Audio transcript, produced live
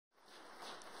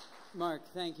Mark,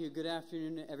 thank you. Good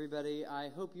afternoon, everybody. I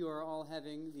hope you are all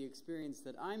having the experience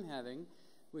that I'm having,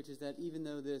 which is that even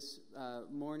though this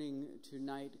morning to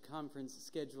night conference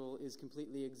schedule is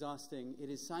completely exhausting, it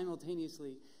is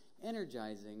simultaneously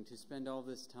energizing to spend all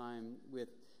this time with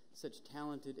such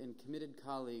talented and committed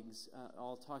colleagues,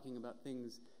 all talking about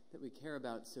things that we care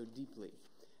about so deeply.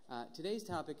 Today's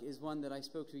topic is one that I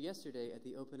spoke to yesterday at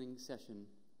the opening session,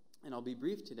 and I'll be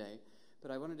brief today. But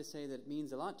I wanted to say that it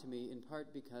means a lot to me, in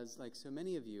part because, like so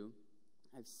many of you,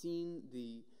 I've seen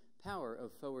the power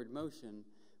of forward motion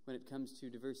when it comes to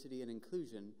diversity and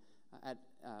inclusion at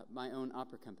my own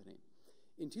opera company.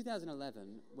 In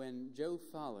 2011, when Joe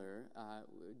Fowler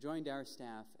joined our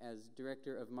staff as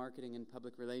Director of Marketing and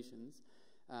Public Relations,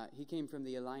 he came from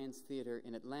the Alliance Theater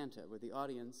in Atlanta, where the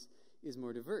audience is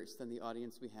more diverse than the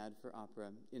audience we had for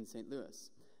opera in St. Louis.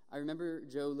 I remember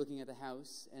Joe looking at the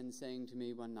house and saying to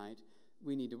me one night,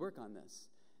 "We need to work on this."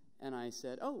 And I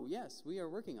said, "Oh, yes, we are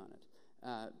working on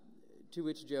it." To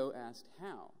which Joe asked,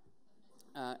 "How?"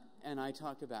 And I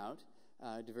talked about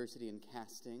diversity in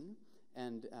casting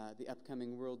and the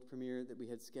upcoming world premiere that we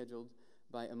had scheduled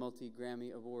by a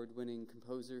multi-Grammy Award-winning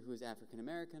composer who is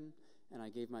African-American, and I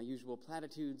gave my usual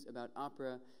platitudes about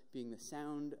opera being the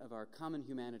sound of our common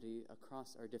humanity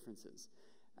across our differences.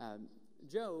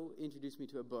 Joe introduced me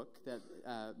to a book that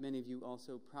many of you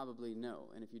also probably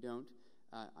know, and if you don't,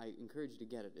 I encourage you to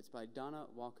get it. It's by Donna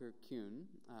Walker-Kuhn,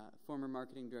 former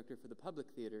marketing director for the Public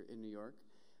Theater in New York,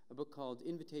 a book called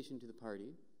Invitation to the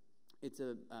Party.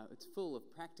 It's full of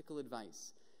practical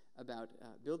advice about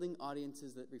building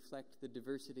audiences that reflect the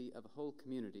diversity of a whole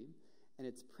community, and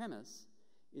its premise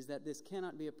is that this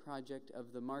cannot be a project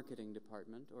of the marketing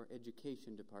department or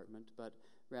education department, but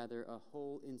rather a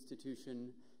whole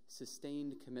institution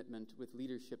sustained commitment with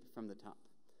leadership from the top.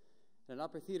 At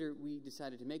Opera Theater, we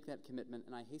decided to make that commitment,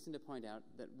 and I hasten to point out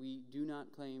that we do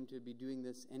not claim to be doing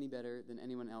this any better than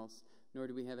anyone else, nor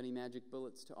do we have any magic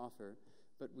bullets to offer,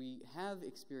 but we have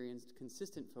experienced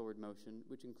consistent forward motion,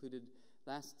 which included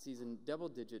last season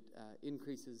double-digit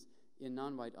increases in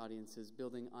non-white audiences,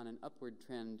 building on an upward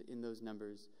trend in those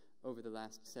numbers over the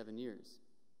last 7 years.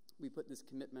 We put this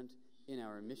commitment in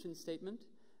our mission statement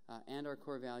and our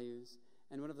core values,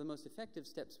 and one of the most effective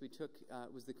steps we took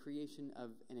was the creation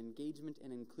of an engagement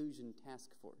and inclusion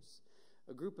task force,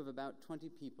 a group of about 20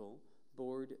 people,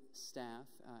 board, staff,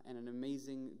 and an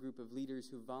amazing group of leaders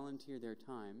who volunteer their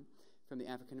time from the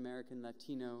African American,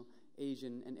 Latino,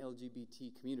 Asian, and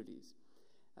LGBT communities.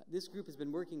 This group has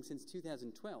been working since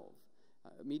 2012,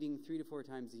 meeting 3 to 4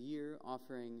 times a year,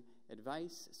 offering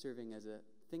advice, serving as a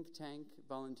think tank,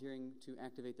 volunteering to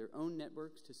activate their own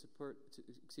networks to support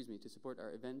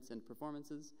our events and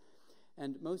performances,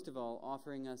 and most of all,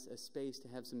 offering us a space to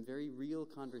have some very real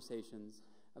conversations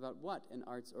about what an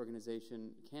arts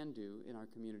organization can do in our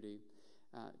community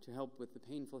to help with the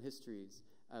painful histories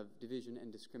of division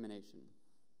and discrimination.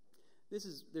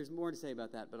 There's more to say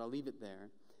about that, but I'll leave it there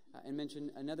and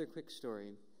mention another quick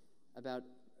story about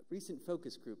recent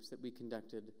focus groups that we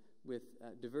conducted with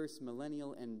diverse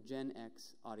millennial and Gen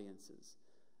X audiences.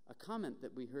 A comment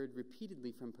that we heard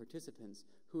repeatedly from participants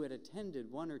who had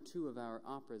attended 1 or 2 of our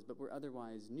operas but were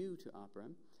otherwise new to opera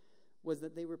was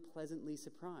that they were pleasantly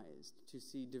surprised to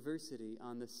see diversity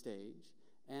on the stage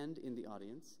and in the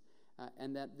audience,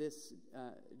 and that this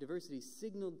diversity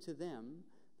signaled to them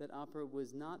that opera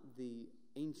was not the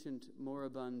ancient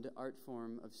moribund art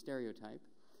form of stereotype,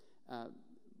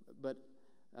 but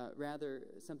rather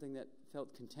something that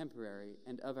felt contemporary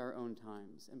and of our own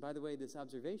times. And by the way, this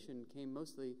observation came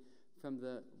mostly from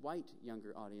the white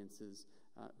younger audiences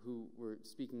who were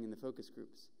speaking in the focus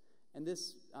groups. And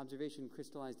this observation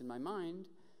crystallized in my mind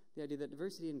the idea that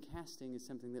diversity in casting is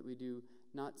something that we do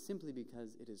not simply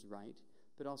because it is right,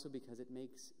 but also because it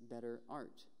makes better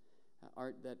art,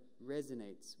 art that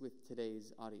resonates with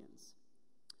today's audience.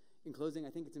 In closing, I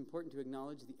think it's important to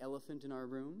acknowledge the elephant in our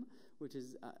room, which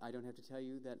is, I don't have to tell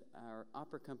you, that our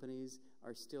opera companies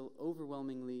are still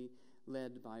overwhelmingly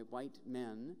led by white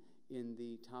men in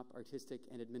the top artistic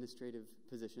and administrative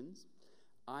positions.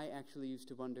 I actually used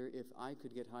to wonder if I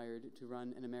could get hired to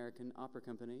run an American opera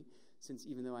company, since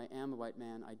even though I am a white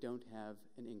man, I don't have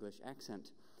an English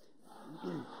accent.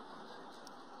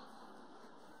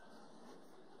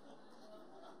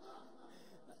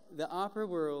 The opera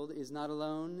world is not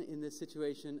alone in this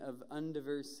situation of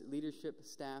undiverse leadership,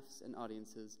 staffs, and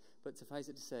audiences, but suffice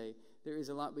it to say, there is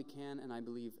a lot we can, and I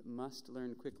believe must,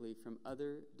 learn quickly from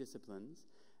other disciplines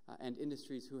and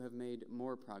industries who have made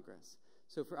more progress.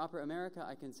 So for Opera America,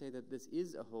 I can say that this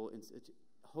is a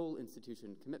whole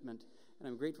institution commitment, and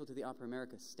I'm grateful to the Opera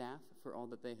America staff for all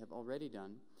that they have already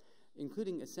done.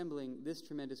 including assembling this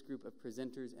tremendous group of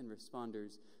presenters and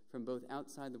responders from both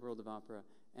outside the world of opera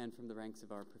and from the ranks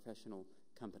of our professional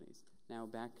companies. Now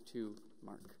back to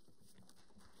Mark.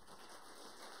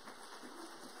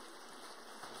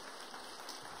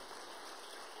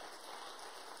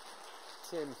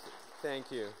 Tim, thank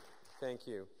you. Thank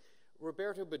you.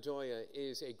 Roberto Bedoya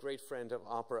is a great friend of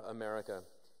Opera America.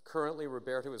 Currently,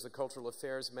 Roberto is the Cultural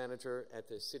Affairs Manager at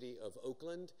the City of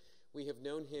Oakland. We have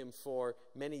known him for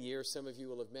many years. Some of you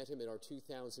will have met him at our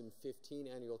 2015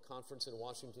 annual conference in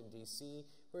Washington, D.C.,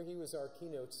 where he was our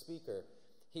keynote speaker.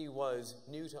 He was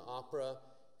new to opera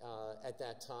at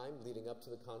that time, leading up to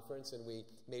the conference, and we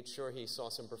made sure he saw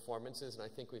some performances, and I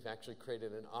think we've actually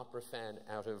created an opera fan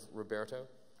out of Roberto.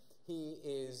 He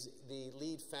is the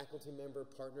lead faculty member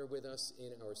partner with us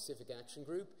in our Civic Action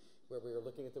Group, where we are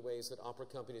looking at the ways that opera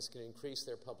companies can increase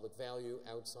their public value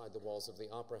outside the walls of the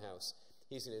Opera House.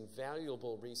 He's an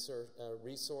invaluable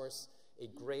resource, a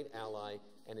great ally,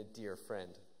 and a dear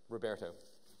friend. Roberto.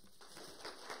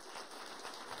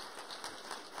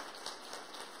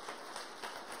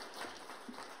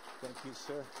 Thank you,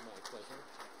 sir. My pleasure.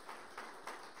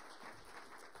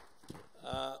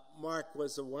 Mark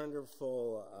was a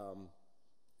wonderful,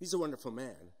 he's a wonderful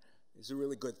man. He's a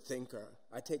really good thinker.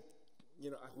 I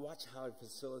watch how he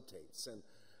facilitates, and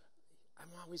I'm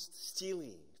always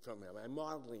stealing from him. I'm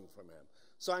modeling from him.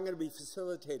 So I'm going to be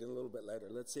facilitating a little bit later.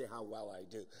 Let's see how well I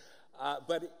do.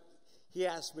 But he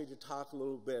asked me to talk a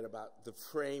little bit about the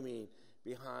framing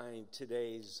behind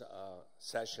today's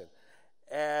session.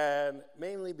 And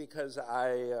mainly because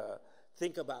I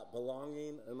think about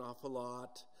belonging an awful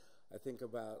lot. I think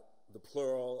about the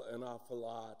plural an awful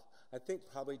lot. I think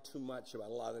probably too much about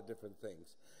a lot of different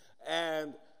things.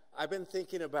 And I've been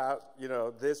thinking about,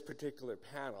 this particular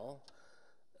panel,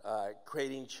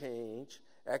 creating change,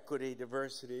 equity,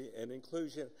 diversity, and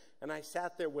inclusion. And I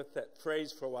sat there with that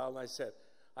phrase for a while, and I said,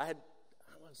 I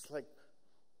was like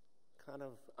kind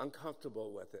of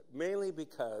uncomfortable with it, mainly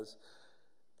because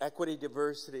equity,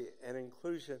 diversity, and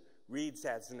inclusion reads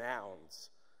as nouns.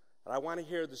 And I want to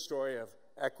hear the story of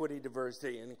equity,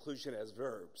 diversity, and inclusion as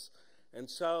verbs. And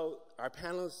so our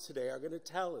panelists today are going to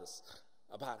tell us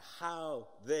about how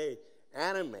they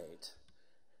animate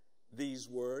these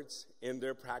words in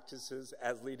their practices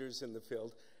as leaders in the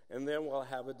field. And then we'll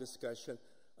have a discussion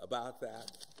about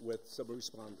that with some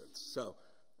respondents. So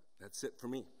that's it for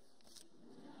me.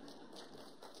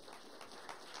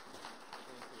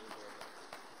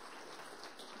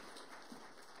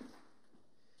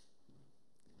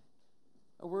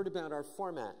 A word about our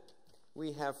format.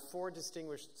 We have 4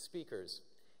 distinguished speakers.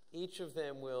 Each of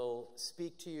them will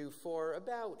speak to you for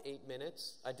about 8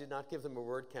 minutes. I did not give them a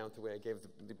word count the way I gave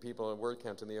the people a word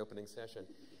count in the opening session.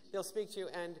 They'll speak to you,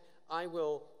 and I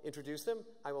will introduce them.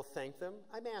 I will thank them.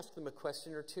 I may ask them a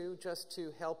question or two just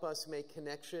to help us make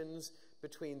connections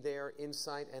between their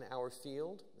insight and our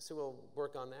field. So we'll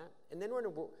work on that. And then we're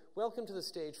going to welcome to the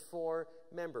stage 4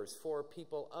 members, 4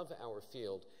 people of our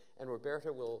field. And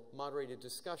Roberta will moderate a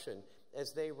discussion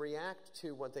as they react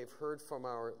to what they've heard from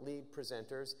our lead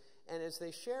presenters and as they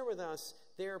share with us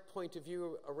their point of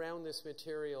view around this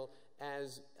material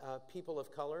as people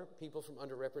of color, people from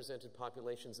underrepresented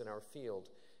populations in our field.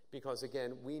 Because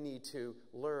again, we need to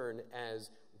learn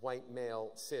as white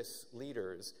male cis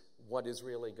leaders what is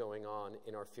really going on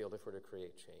in our field if we're to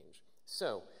create change.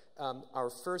 So our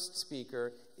first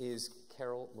speaker is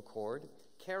Carol McCord.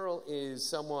 Carol is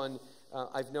someone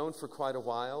I've known for quite a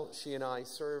while. She and I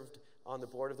served on the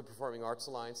board of the Performing Arts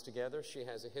Alliance together. She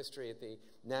has a history at the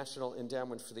National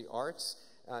Endowment for the Arts.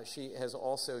 She has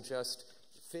also just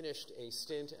finished a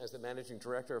stint as the managing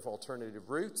director of Alternative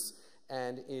Roots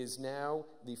and is now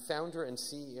the founder and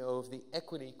CEO of the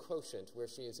Equity Quotient, where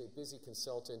she is a busy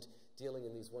consultant dealing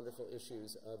in these wonderful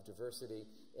issues of diversity,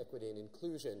 equity, and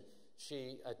inclusion.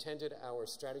 She attended our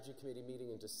strategy committee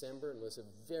meeting in December and was a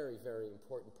very, very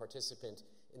important participant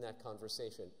in that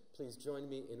conversation. Please join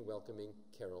me in welcoming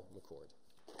Carol McCord.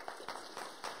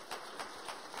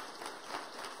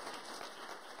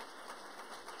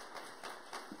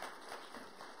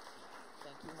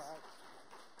 Thank you, Mark.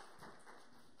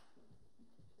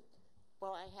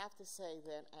 Well, I have to say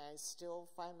that I still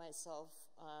find myself,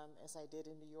 as I did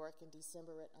in New York in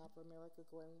December at Opera America,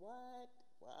 going, what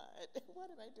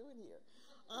am I doing here?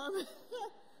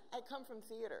 I come from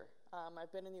theater.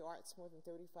 I've been in the arts more than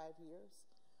 35 years.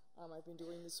 I've been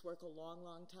doing this work a long,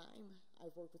 long time.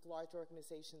 I've worked with large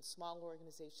organizations, small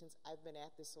organizations. I've been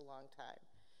at this a long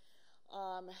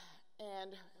time.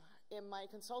 And in my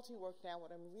consulting work now,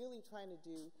 what I'm really trying to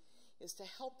do is to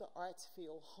help the arts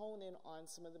field hone in on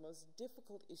some of the most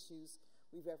difficult issues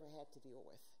we've ever had to deal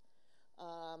with.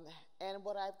 And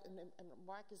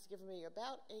Mark has given me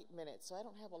about 8 minutes, so I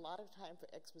don't have a lot of time for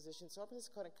exposition, so I'm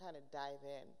just going to kind of dive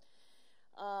in.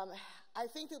 I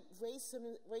think that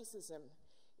racism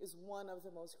is one of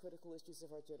the most critical issues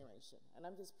of our generation, and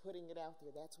I'm just putting it out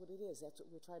there. That's what it is. That's what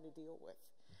we're trying to deal with.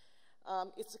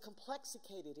 It's a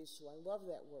complexicated issue. I love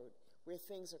that word, where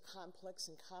things are complex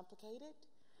and complicated.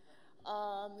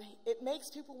 It makes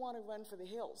people want to run for the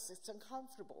hills. It's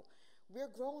uncomfortable. We're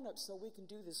grown-ups, so we can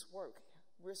do this work.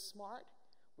 We're smart,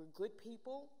 we're good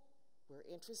people, we're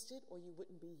interested, or you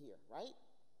wouldn't be here, right?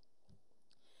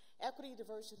 Equity,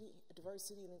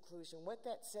 diversity, and inclusion. What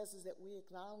that says is that we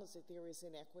acknowledge that there is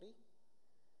inequity,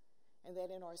 and that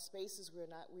in our spaces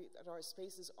that our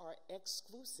spaces are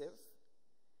exclusive.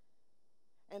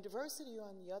 And diversity,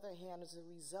 on the other hand, is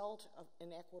a result of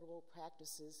inequitable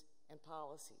practices and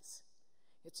policies.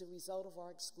 It's a result of our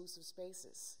exclusive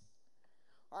spaces.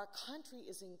 Our country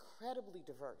is incredibly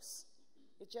diverse.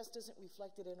 It just isn't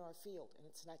reflected in our field, and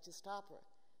it's not just opera,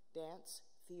 dance,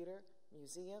 theater,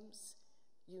 museums,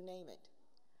 you name it.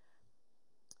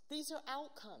 These are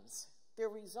outcomes. They're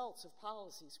results of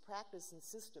policies, practice, and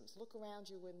systems. Look around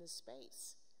you in this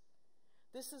space.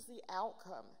 This is the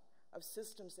outcome of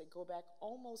systems that go back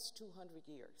almost 200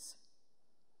 years.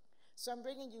 So I'm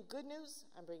bringing you good news,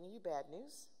 I'm bringing you bad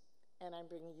news, and I'm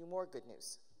bringing you more good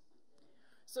news.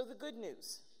 So the good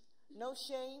news, no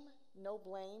shame, no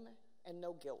blame, and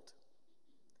no guilt.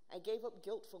 I gave up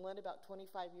guilt for Lent about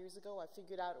 25 years ago. I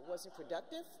figured out it wasn't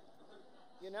productive.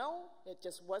 You know, it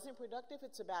just wasn't productive.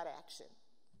 It's about action.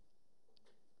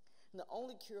 And the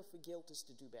only cure for guilt is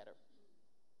to do better.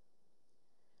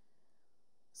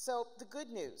 So the good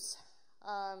news,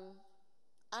 I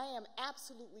am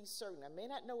absolutely certain, I may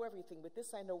not know everything, but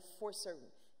this I know for certain,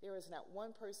 there is not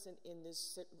one person in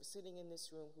this sitting in this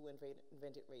room who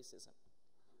invented racism.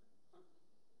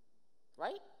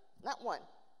 Right? Not one.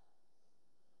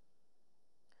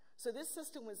 So this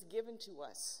system was given to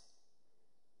us,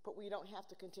 but we don't have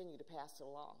to continue to pass it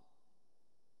along.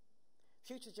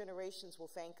 Future generations will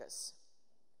thank us.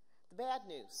 The bad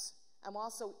news, I'm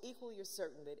also equally as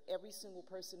certain that every single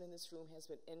person in this room has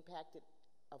been impacted,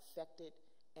 affected,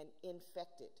 and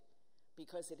infected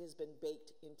because it has been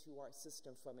baked into our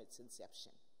system from its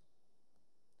inception.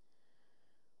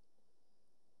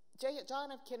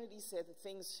 John F. Kennedy said that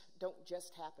things don't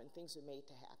just happen, things are made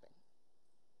to happen.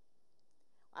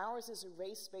 Ours is a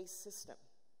race-based system.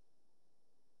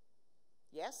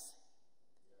 Yes?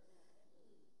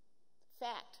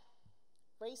 Fact,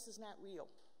 race is not real.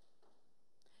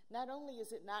 Not only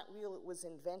is it not real, it was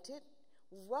invented,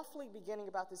 roughly beginning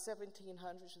about the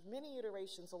 1700s, with many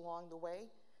iterations along the way,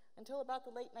 until about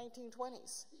the late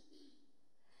 1920s.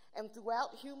 And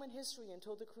throughout human history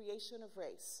until the creation of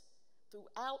race,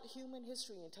 throughout human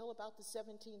history until about the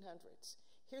 1700s,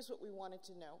 here's what we wanted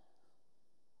to know.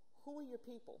 Who are your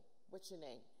people? What's your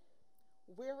name?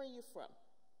 Where are you from?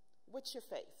 What's your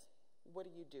faith? What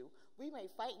do you do? We may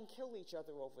fight and kill each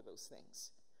other over those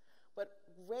things. But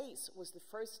race was the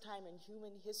first time in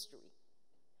human history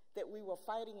that we were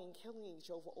fighting and killing each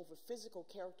other over physical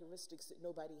characteristics that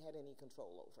nobody had any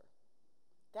control over.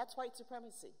 That's white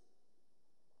supremacy.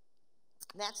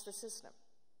 That's the system.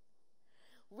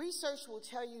 Research will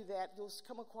tell you that you'll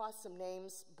come across some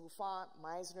names: Buffon,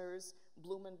 Meisner's,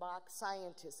 Blumenbach,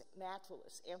 scientists,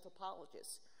 naturalists,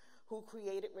 anthropologists, who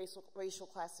created racial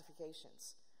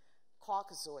classifications.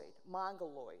 Caucasoid,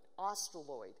 Mongoloid,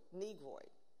 Australoid, Negroid.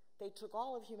 They took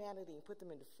all of humanity and put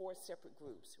them into 4 separate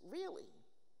groups. Really?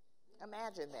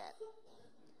 Imagine that.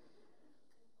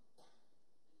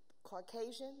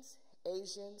 Caucasians,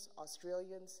 Asians,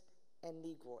 Australians, and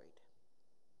Negroid.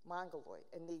 Mongoloid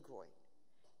and Negroid.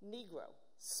 Negro,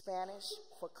 Spanish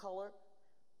for color,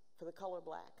 for the color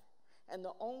black. And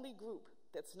the only group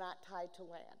that's not tied to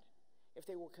land. If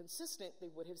they were consistent, they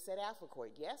would have said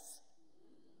Africoid, yes?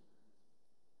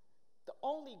 The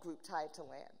only group tied to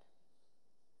land.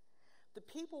 The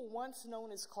people once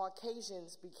known as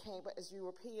Caucasians as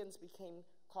Europeans became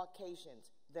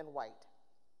Caucasians, then white.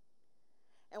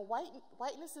 And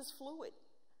whiteness is fluid.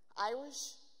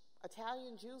 Irish,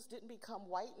 Italian, Jews didn't become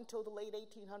white until the late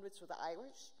 1800s for the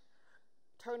Irish,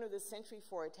 turn of the century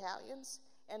for Italians,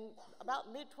 and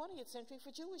about mid-20th century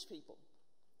for Jewish people.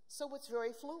 So it's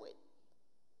very fluid.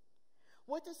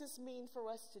 What does this mean for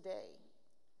us today?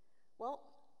 Well,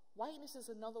 whiteness is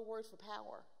another word for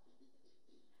power.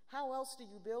 How else do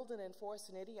you build and enforce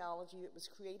an ideology that was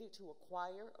created to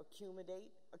acquire,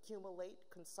 accumulate,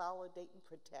 consolidate, and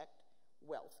protect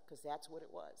wealth? Because that's what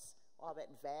it was. All that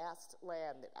vast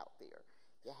land out there.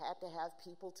 You had to have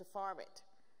people to farm it.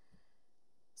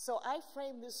 So I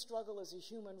frame this struggle as a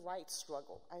human rights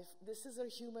struggle. This is a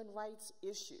human rights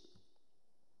issue.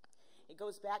 It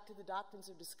goes back to the doctrines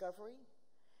of discovery,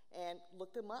 and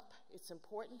look them up. It's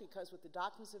important because what the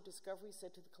doctrines of discovery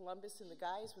said to the Columbus and the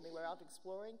guys when they were out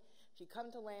exploring, if you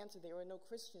come to lands and there are no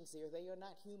Christians there, they are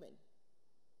not human.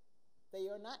 They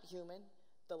are not human.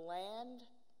 The land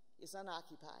is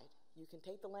unoccupied. You can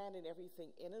take the land and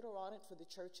everything in it or on it for the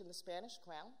church and the Spanish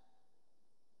crown.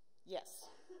 Yes.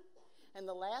 And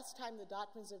the last time the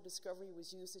doctrines of discovery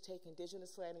was used to take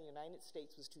indigenous land in the United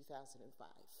States was 2005,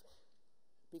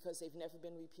 because they've never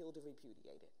been repealed or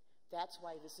repudiated. That's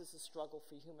why this is a struggle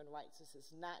for human rights. This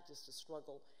is not just a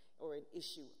struggle or an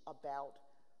issue about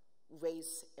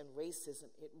race and racism.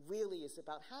 It really is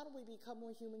about how do we become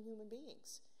more human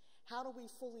beings? How do we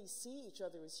fully see each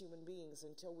other as human beings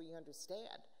until we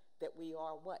understand that we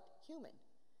are what? Human.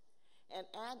 And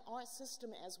our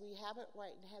system as we have it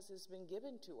right and as it's been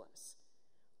given to us,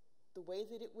 the way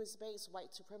that it was based,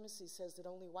 white supremacy says that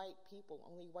only white people,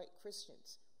 only white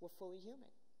Christians were fully human.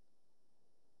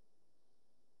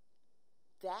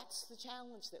 That's the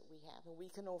challenge that we have, and we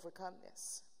can overcome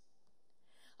this.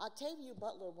 Octavia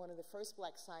Butler, one of the first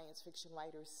black science fiction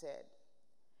writers, said,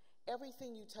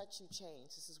 "Everything you touch, you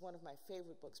change." This is one of my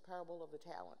favorite books, Parable of the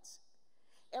Talents.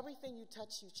 Everything you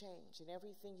touch, you change, and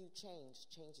everything you change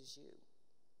changes you.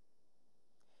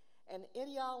 An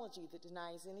ideology that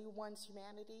denies anyone's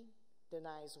humanity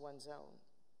denies one's own.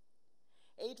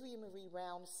 Adrienne Marie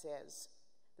Round says,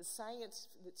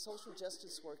 that social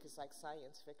justice work is like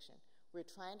science fiction. We're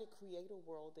trying to create a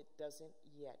world that doesn't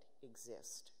yet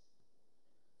exist.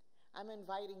 I'm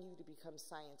inviting you to become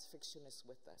science fictionists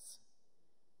with us,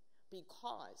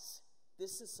 because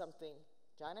this is something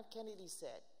John F. Kennedy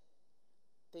said,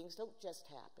 things don't just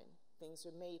happen, things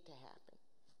are made to happen.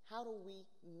 How do we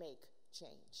make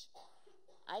change?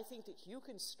 I think that you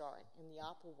can start in the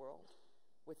opera world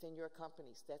within your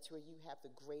companies. That's where you have the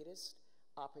greatest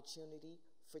opportunity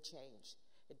for change.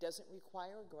 It doesn't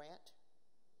require a grant.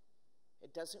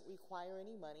 It doesn't require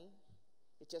any money.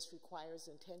 It just requires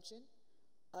intention,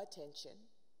 attention,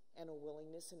 and a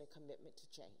willingness and a commitment to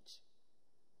change.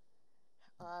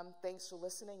 Thanks for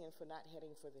listening and for not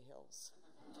heading for the hills.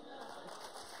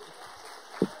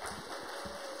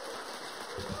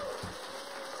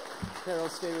 Carol,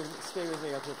 stay with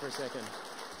me up here for a second.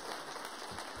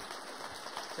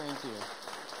 Thank you.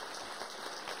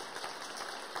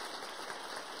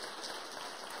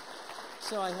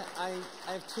 So I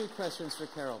have two questions for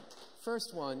Carol.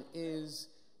 First one is,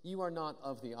 you are not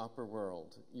of the opera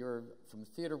world. You're from the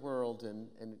theater world and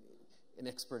an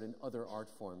expert in other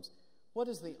art forms. What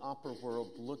does the opera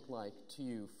world look like to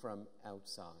you from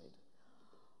outside?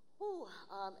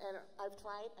 And I've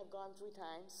tried. I've gone 3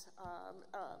 times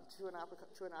to an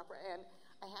opera, and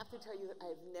I have to tell you that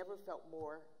I've never felt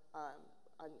more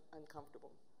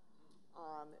uncomfortable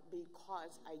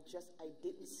because I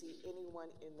didn't see anyone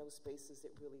in those spaces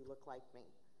that really looked like me.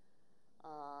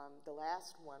 The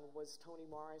last one was Toni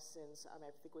Morrison's. I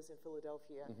think it was in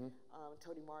Philadelphia.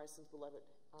 Toni Morrison's Beloved,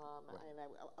 Right. and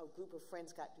a group of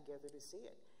friends got together to see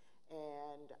it,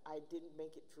 and I didn't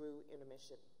make it through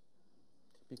intermission.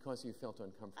 Because you felt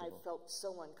uncomfortable. I felt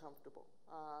so uncomfortable.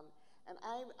 And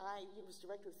I was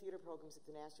director of theater programs at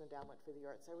the National Endowment for the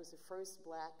Arts. I was the first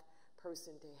black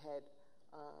person to head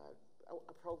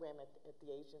a program at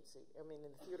the agency, in the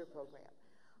theater program.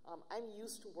 I'm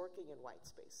used to working in white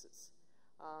spaces.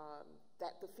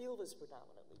 That the field is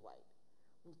predominantly white.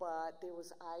 But there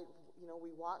was,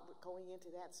 we walked, going into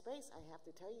that space, I have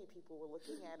to tell you, people were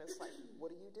looking at us like,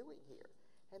 what are you doing here?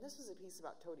 And this was a piece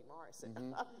about Toni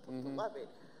Morrison, Beloved.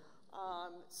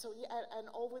 So yeah, and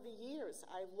over the years,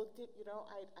 I've looked at,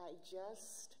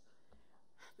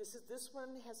 this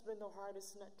one has been the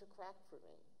hardest nut to crack for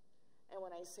me. And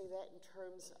when I say that in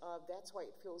terms of, that's why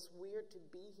it feels weird to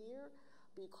be here,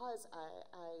 because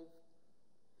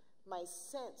my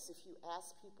sense, if you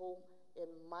ask people in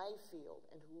my field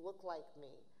and who look like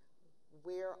me,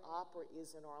 where opera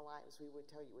is in our lives, we would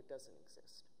tell you it doesn't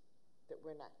exist, that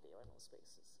we're not there in those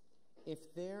spaces.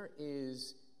 If there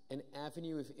is an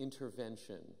avenue of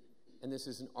intervention, and this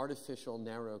is an artificial,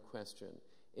 narrow question,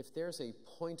 if there's a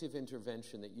point of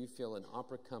intervention that you feel an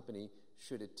opera company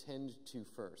should attend to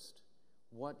first,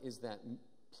 what is that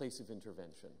place of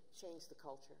intervention? Change the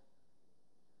culture.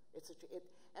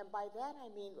 And by that I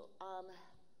mean,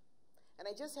 and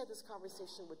I just had this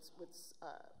conversation with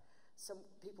some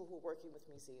people who are working with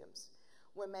museums.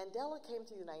 When Mandela came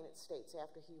to the United States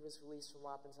after he was released from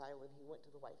Robbins Island, he went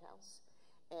to the White House,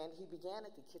 and he began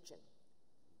at the kitchen.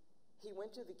 He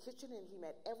went to the kitchen and he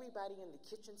met everybody in the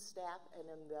kitchen staff and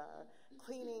in the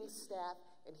cleaning staff,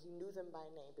 and he knew them by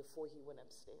name before he went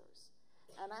upstairs.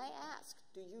 And I asked,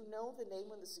 do you know the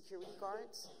name of the security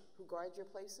guards who guard your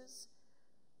places?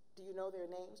 Do you know their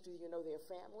names? Do you know their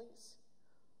families?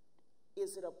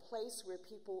 Is it a place where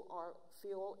people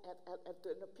feel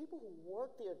the people who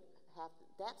work there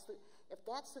if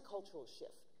that's the cultural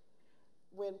shift,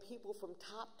 when people from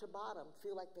top to bottom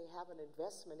feel like they have an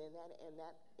investment in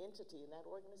that entity, in that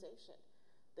organization,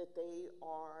 that they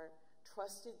are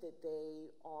trusted, that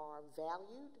they are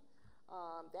valued,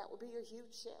 that would be a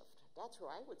huge shift. That's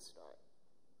where I would start.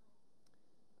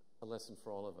 A lesson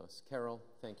for all of us. Carol,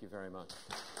 thank you very much.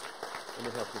 Let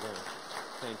me help you there.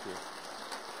 Thank you.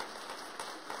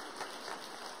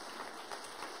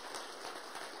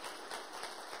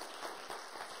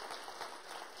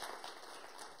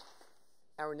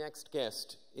 Our next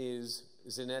guest is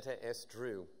Zanetta S.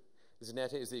 Drew.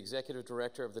 Zanetta is the executive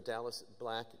director of the Dallas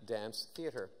Black Dance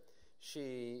Theater.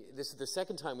 This is the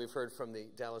second time we've heard from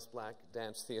the Dallas Black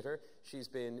Dance Theater. She's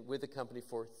been with the company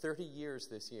for 30 years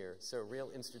this year, so real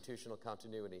institutional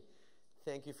continuity.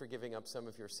 Thank you for giving up some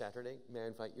of your Saturday. May I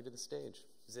invite you to the stage?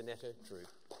 Zanetta Drew.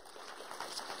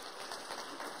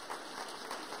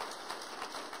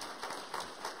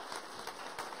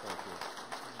 Thank you.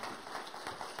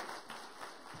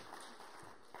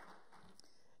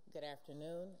 Good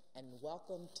afternoon and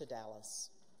welcome to Dallas.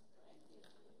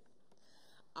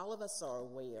 All of us are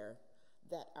aware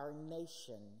that our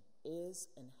nation is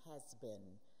and has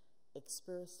been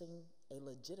experiencing a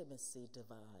legitimacy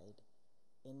divide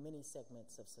in many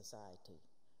segments of society,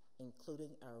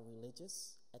 including our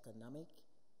religious, economic,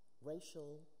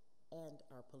 racial, and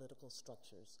our political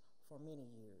structures for many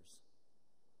years.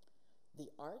 The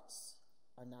arts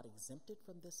are not exempted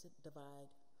from this divide,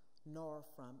 nor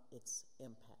from its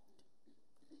impact.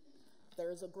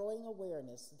 There is a growing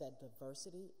awareness that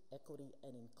diversity, equity,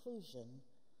 and inclusion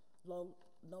no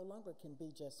longer can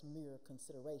be just mere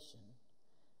consideration,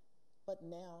 but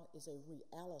now is a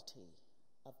reality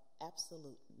of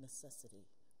absolute necessity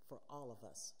for all of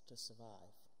us to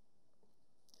survive.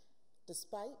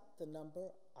 Despite the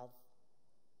number of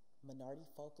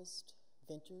minority-focused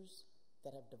ventures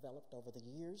that have developed over the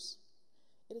years,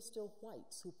 it is still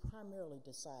whites who primarily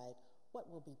decide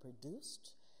what will be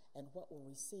produced and what will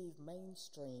receive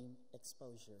mainstream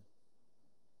exposure.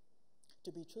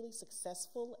 To be truly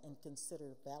successful and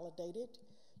considered validated,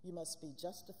 you must be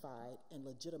justified and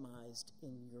legitimized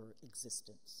in your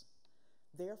existence.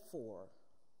 Therefore,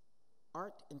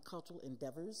 art and cultural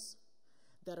endeavors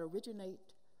that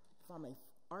originate from an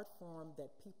art form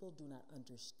that people do not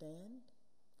understand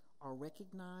or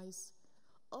recognize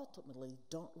ultimately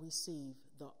don't receive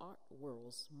the art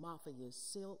world's mafia's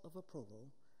seal of approval,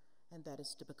 and that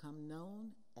is to become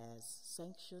known as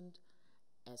sanctioned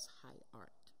as high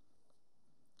art.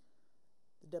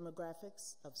 The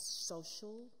demographics of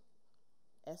social,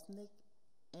 ethnic,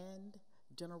 and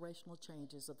generational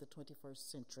changes of the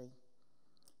 21st century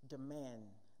demand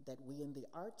that we in the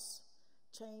arts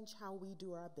change how we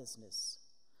do our business,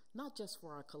 not just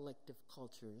for our collective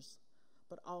cultures,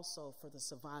 but also for the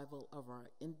survival of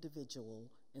our individual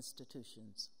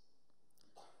institutions.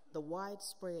 The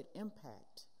widespread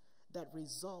impact that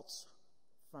results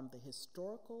from the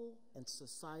historical and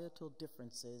societal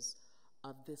differences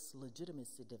of this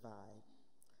legitimacy divide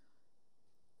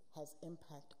has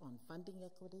impact on funding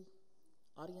equity,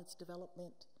 audience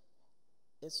development,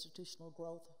 institutional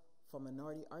growth for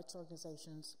minority arts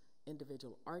organizations,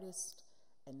 individual artists,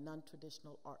 and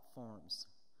non-traditional art forms.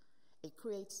 It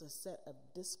creates a set of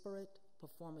disparate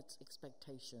performance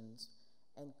expectations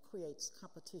and creates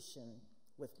competition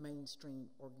with mainstream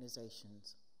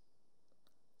organizations.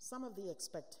 Some of the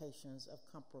expectations of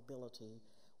comparability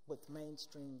with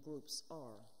mainstream groups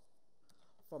are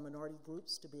for minority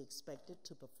groups to be expected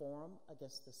to perform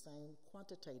against the same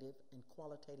quantitative and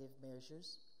qualitative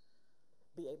measures,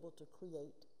 be able to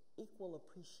create equal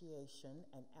appreciation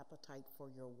and appetite for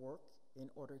your work in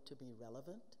order to be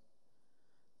relevant,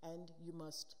 and you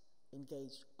must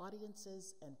engage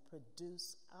audiences and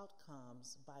produce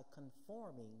outcomes by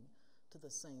conforming to the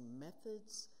same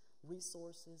methods,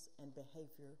 resources, and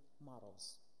behavior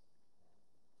models.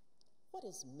 What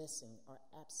is missing or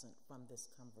absent from this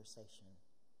conversation?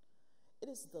 It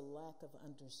is the lack of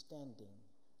understanding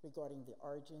regarding the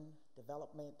origin,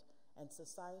 development, and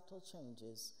societal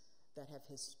changes that have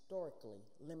historically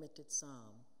limited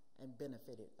some and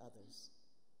benefited others.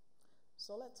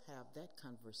 So let's have that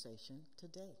conversation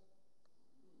today.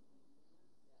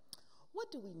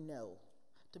 What do we know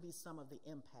to be some of the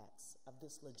impacts of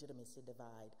this legitimacy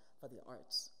divide for the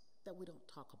arts that we don't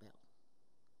talk about?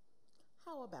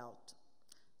 How about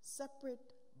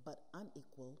separate but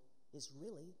unequal is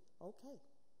really okay?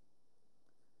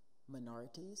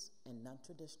 Minorities and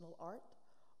non-traditional art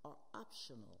are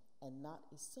optional and not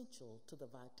essential to the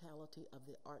vitality of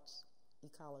the arts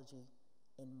ecology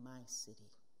in my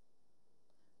city.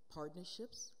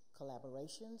 Partnerships,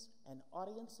 collaborations, and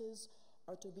audiences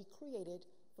are to be created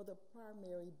for the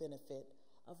primary benefit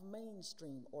of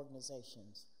mainstream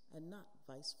organizations and not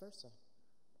vice versa.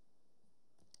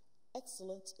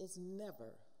 Excellence is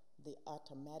never the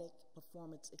automatic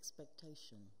performance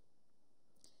expectation,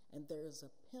 and there is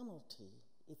a penalty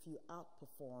if you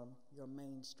outperform your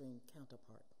mainstream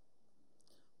counterpart.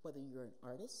 Whether you're an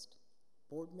artist,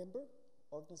 board member,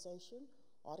 organization,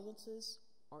 audiences,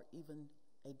 or even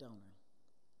a donor.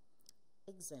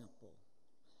 Example,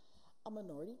 a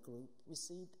minority group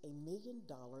received a $1 million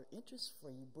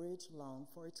interest-free bridge loan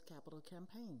for its capital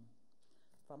campaign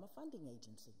from a funding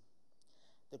agency.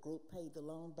 The group paid the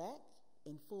loan back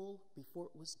in full before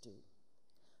it was due.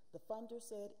 The funder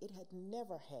said it had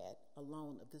never had a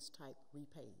loan of this type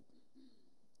repaid.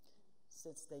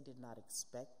 Since they did not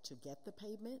expect to get the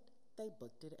payment, they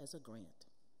booked it as a grant.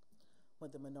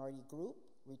 When the minority group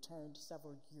returned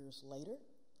several years later,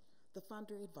 the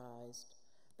funder advised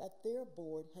that their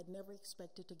board had never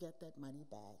expected to get that money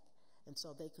back, and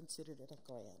so they considered it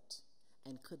a grant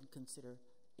and couldn't consider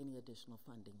any additional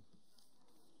funding.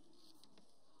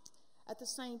 At the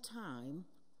same time,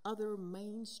 other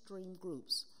mainstream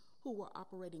groups who were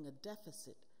operating a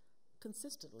deficit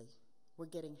consistently were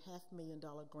getting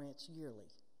 $500,000 grants yearly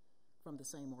from the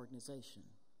same organization.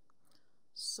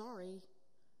 Sorry,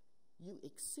 you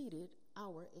exceeded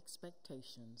our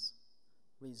expectations.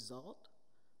 Result,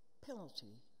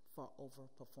 penalty for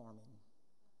overperforming.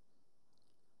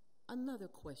 Another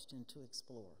question to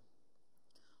explore.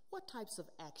 What types of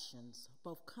actions,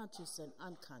 both conscious and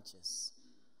unconscious,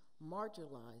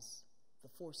 marginalize the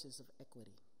forces of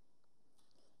equity?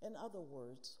 In other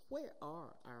words, where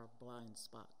are our blind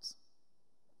spots?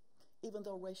 Even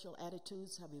though racial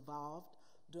attitudes have evolved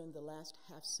during the last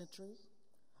half century,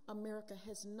 America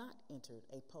has not entered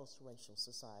a post-racial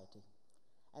society,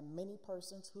 and many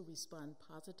persons who respond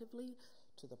positively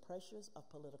to the pressures of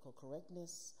political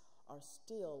correctness are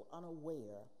still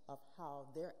unaware of how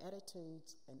their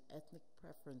attitudes and ethnic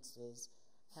preferences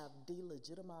have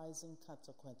delegitimizing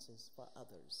consequences for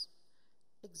others.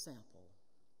 Example,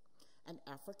 an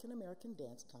African-American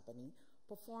dance company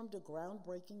performed a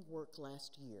groundbreaking work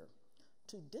last year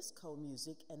to disco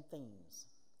music and themes,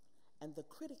 and the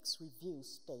critics' review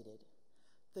stated,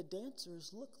 "The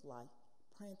dancers look like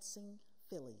prancing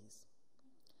fillies."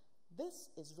 This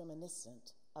is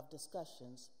reminiscent of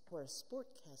discussions where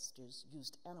sportcasters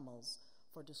used animals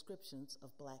for descriptions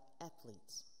of Black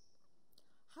athletes.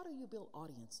 How do you build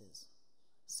audiences,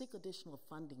 seek additional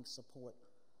funding support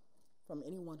from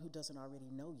anyone who doesn't already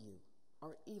know you,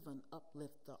 or even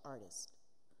uplift the artist?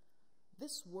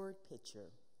 This word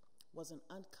picture was an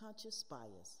unconscious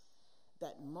bias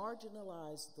that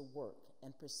marginalized the work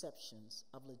and perceptions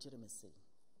of legitimacy.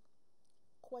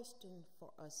 Question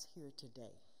for us here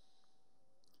today.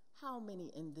 How many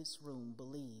in this room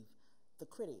believe the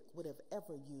critic would have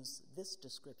ever used this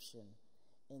description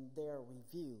in their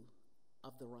review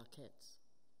of the Rockettes?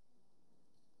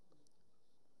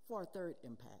 For our third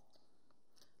impact,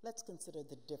 let's consider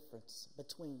the difference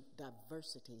between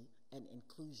diversity and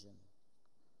inclusion.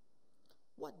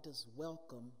 What does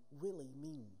welcome really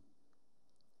mean?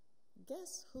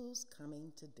 Guess who's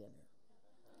coming to dinner?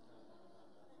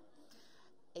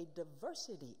 A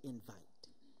diversity invite.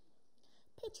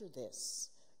 Picture this.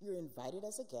 You're invited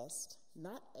as a guest,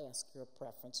 not ask your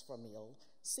preference for a meal,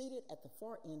 seated at the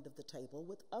far end of the table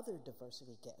with other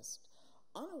diversity guests,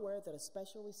 unaware that a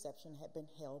special reception had been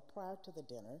held prior to the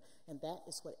dinner, and that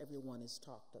is what everyone is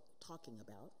talking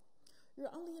about.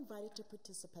 You're only invited to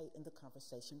participate in the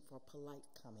conversation for polite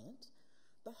comment.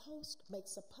 The host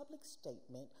makes a public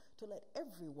statement to let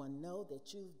everyone know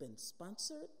that you've been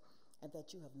sponsored and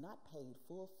that you have not paid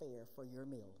full fare for your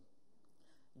meal.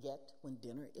 Yet, when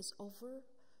dinner is over,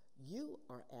 you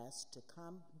are asked to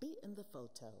come be in the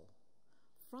photo,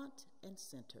 front and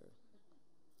center.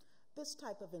 This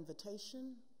type of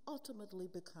invitation ultimately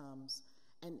becomes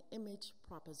an image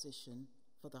proposition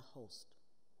for the host.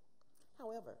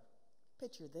 However,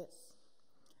 picture this,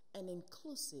 an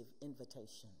inclusive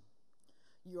invitation.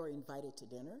 You are invited to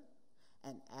dinner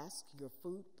and ask your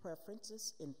food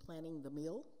preferences in planning the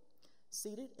meal,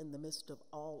 seated in the midst of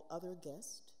all other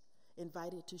guests,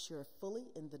 invited to share fully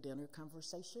in the dinner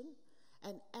conversation,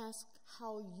 and ask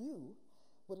how you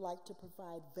would like to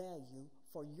provide value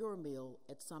for your meal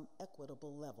at some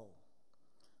equitable level.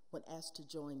 When asked to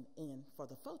join in for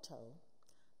the photo,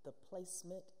 The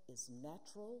placement is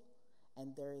natural,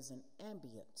 and there is an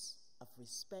ambience of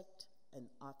respect and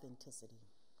authenticity.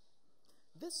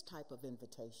 This type of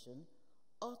invitation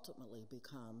ultimately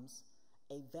becomes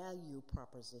a value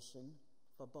proposition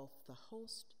for both the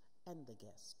host and the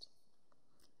guest.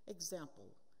 Example,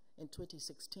 in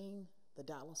 2016, the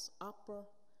Dallas Opera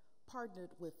partnered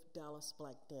with Dallas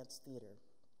Black Dance Theater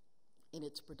in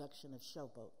its production of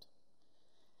Showboat.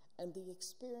 And the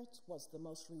experience was the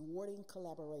most rewarding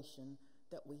collaboration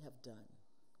that we have done.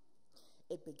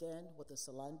 It began with a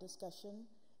salon discussion,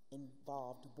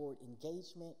 involved board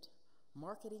engagement,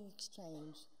 marketing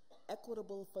exchange,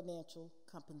 equitable financial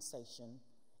compensation,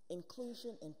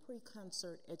 inclusion in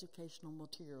pre-concert educational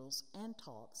materials and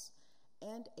talks,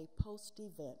 and a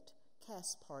post-event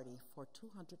cast party for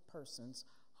 200 persons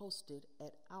hosted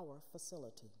at our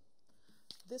facility.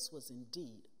 This was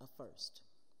indeed a first.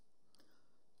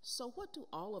 So what do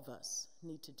all of us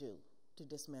need to do to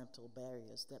dismantle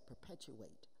barriers that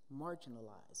perpetuate,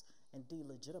 marginalize, and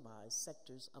delegitimize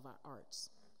sectors of our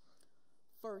arts?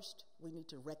 First, we need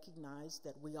to recognize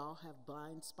that we all have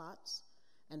blind spots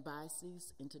and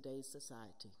biases in today's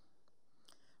society.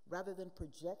 Rather than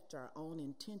project our own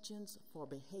intentions for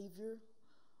behavior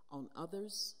on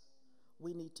others,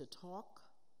 we need to talk,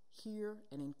 hear,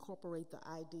 and incorporate the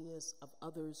ideas of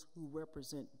others who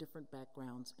represent different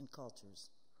backgrounds and cultures.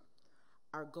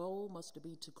 Our goal must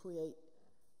be to create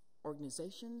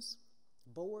organizations,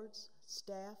 boards,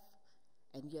 staff,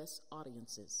 and yes,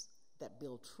 audiences that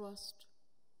build trust,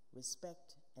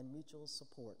 respect, and mutual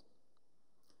support.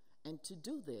 And to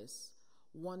do this,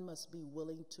 one must be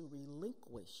willing to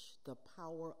relinquish the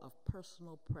power of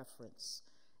personal preference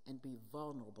and be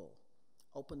vulnerable,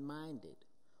 open-minded,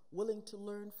 willing to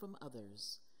learn from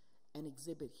others, and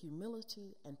exhibit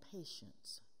humility and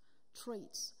patience,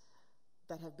 traits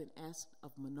that have been asked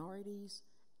of minorities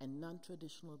and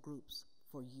non-traditional groups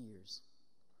for years.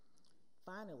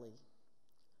 Finally,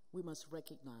 we must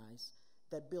recognize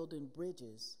that building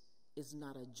bridges is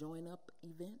not a join-up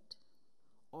event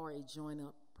or a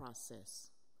join-up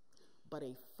process, but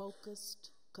a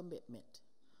focused commitment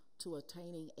to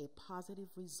attaining a positive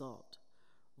result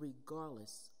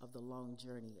regardless of the long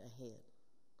journey ahead.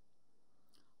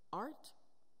 Art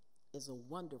is a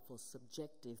wonderful,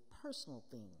 subjective, personal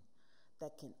thing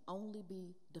that can only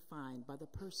be defined by the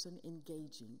person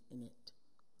engaging in it.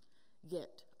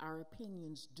 Yet, our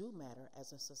opinions do matter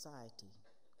as a society.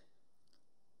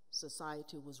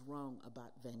 Society was wrong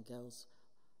about Van Gogh's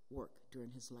work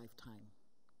during his lifetime.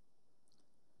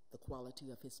 The quality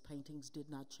of his paintings did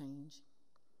not change.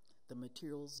 The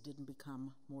materials didn't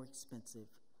become more expensive.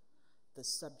 The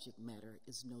subject matter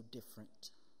is no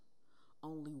different.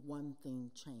 Only one thing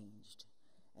changed,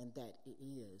 and that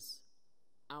is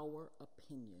our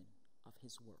opinion of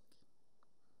his work.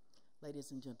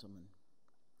 Ladies and gentlemen,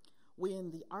 we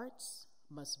in the arts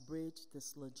must bridge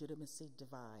this legitimacy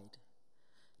divide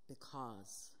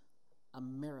because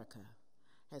America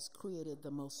has created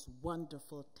the most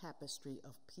wonderful tapestry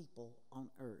of people on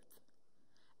earth,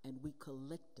 and we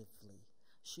collectively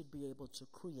should be able to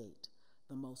create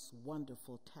the most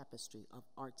wonderful tapestry of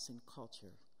arts and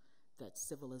culture that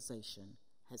civilization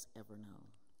has ever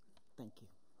known. Thank you.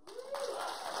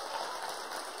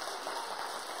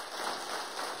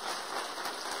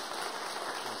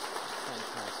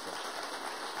 Fantastic.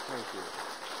 Thank you.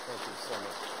 Thank you so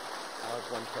much. I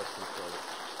have one question for you.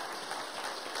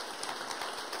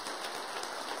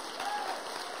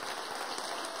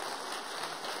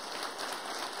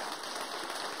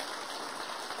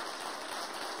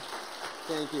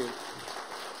 Thank you.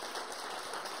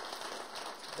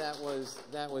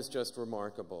 That was just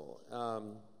remarkable.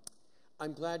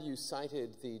 I'm glad you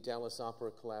cited the Dallas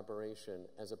Opera collaboration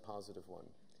as a positive one.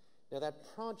 Now that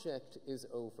project is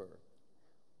over.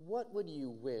 What would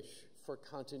you wish for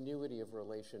continuity of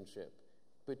relationship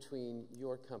between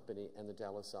your company and the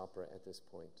Dallas Opera at this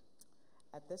point?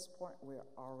 At this point, we're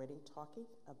already talking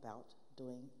about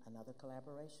doing another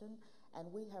collaboration,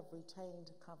 and we have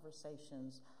retained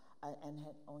conversations and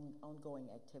had ongoing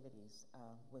activities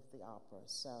with the opera.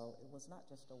 So it was not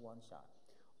just a one-shot.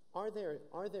 Are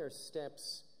there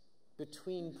steps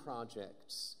between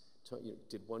projects? You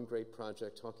did one great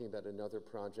project, talking about another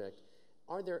project.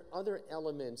 Are there other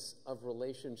elements of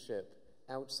relationship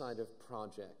outside of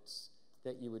projects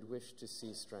that you would wish to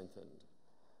see strengthened?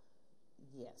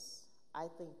 Yes. I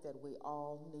think that we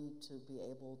all need to be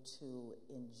able to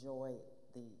enjoy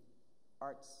the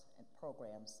arts and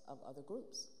programs of other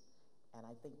groups. And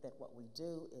I think that what we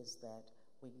do is that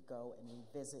we go and we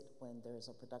visit when there's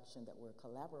a production that we're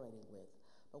collaborating with.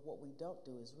 But what we don't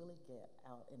do is really get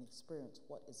out and experience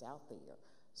what is out there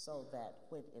so that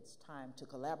when it's time to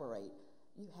collaborate,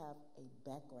 you have a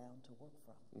background to work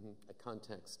from. A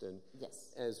context, and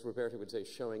Yes. as Roberta would say,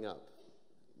 showing up,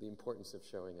 the importance of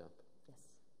showing up. Yes.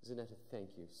 Zanetta,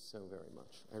 thank you so very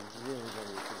much. I really,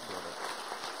 really appreciate it.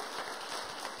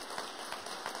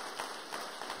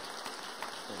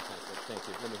 Fantastic. Thank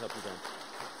you. Let me help you down.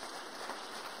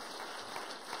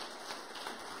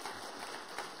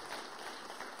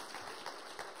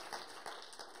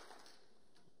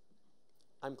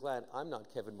 I'm glad I'm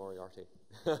not Kevin Moriarty.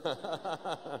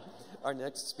 Our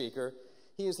next speaker,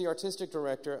 he is the artistic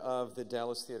director of the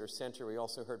Dallas Theater Center. We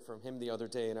also heard from him the other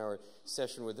day in our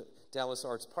session with Dallas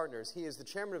Arts Partners. He is the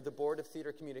chairman of the board of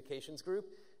Theater Communications Group,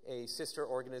 a sister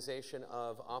organization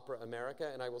of Opera America,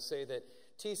 and I will say that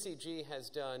TCG has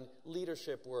done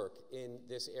leadership work in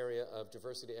this area of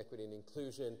diversity, equity, and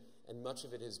inclusion, and much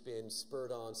of it has been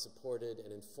spurred on, supported,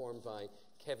 and informed by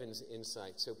Kevin's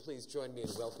insight. So please join me in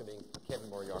welcoming Kevin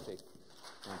Moriarty.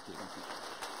 Thank you.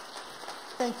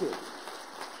 Thank you.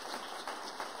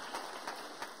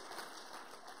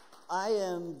 I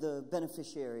am the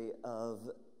beneficiary of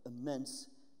immense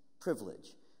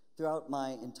privilege. Throughout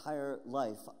my entire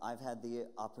life, I've had the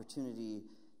opportunity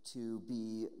to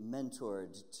be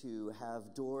mentored, to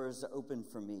have doors open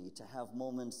for me, to have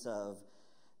moments of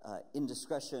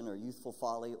indiscretion or youthful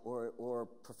folly or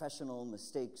professional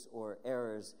mistakes or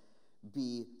errors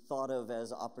be thought of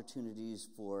as opportunities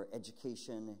for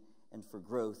education and for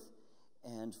growth,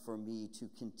 and for me to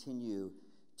continue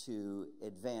to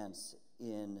advance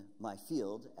in my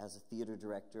field as a theater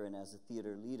director and as a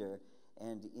theater leader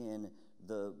and in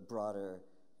the broader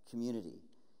community.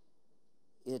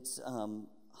 It's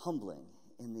humbling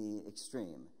in the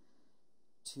extreme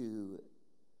to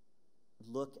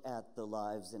look at the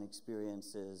lives and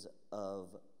experiences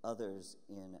of others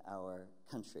in our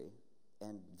country,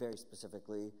 and very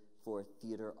specifically for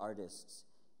theater artists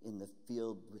in the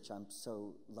field which I'm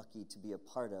so lucky to be a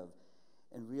part of,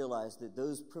 and realize that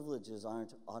those privileges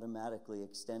aren't automatically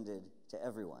extended to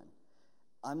everyone.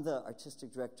 I'm the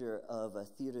artistic director of a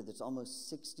theater that's almost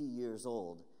 60 years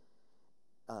old.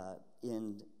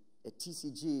 At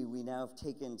TCG, we now have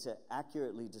taken to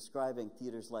accurately describing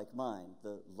theaters like mine,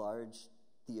 the large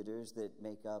theaters that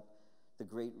make up the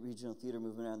great regional theater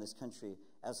movement around this country,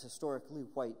 as historically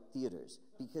white theaters,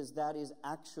 because that is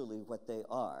actually what they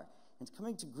are. And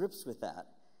coming to grips with that,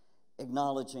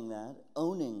 acknowledging that,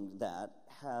 owning that,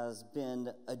 has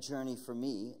been a journey for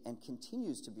me and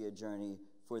continues to be a journey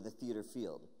for the theater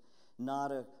field.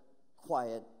 Not a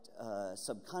quiet,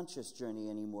 subconscious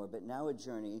journey anymore, but now a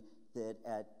journey that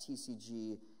at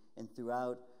TCG and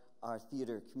throughout our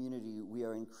theater community, we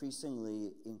are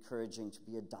increasingly encouraging to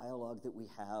be a dialogue that we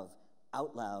have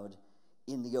out loud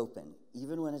in the open,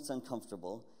 even when it's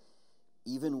uncomfortable,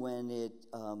 even when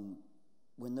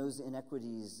when those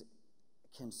inequities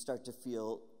can start to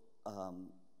feel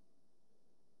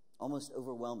almost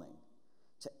overwhelming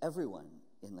to everyone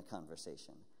in the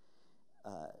conversation.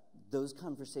 Those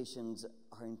conversations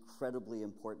are incredibly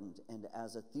important, and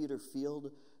as a theater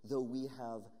field, though we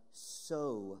have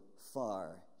so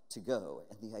far to go,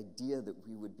 and the idea that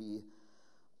we would be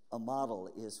a model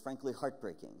is frankly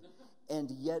heartbreaking,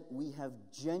 and yet we have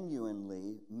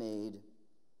genuinely made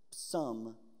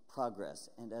some progress,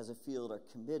 and as a field are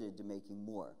committed to making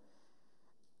more.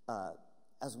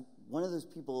 As one of those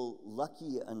people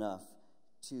lucky enough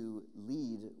to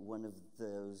lead one of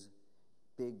those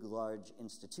big, large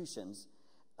institutions,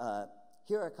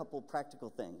 here are a couple practical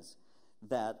things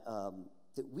that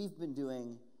we've been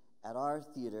doing at our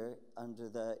theater under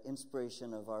the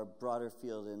inspiration of our broader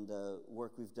field and the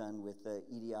work we've done with the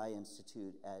EDI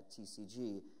Institute at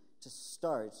TCG to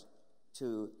start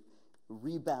to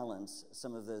rebalance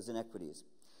some of those inequities.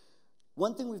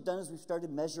 One thing we've done is we've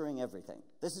started measuring everything.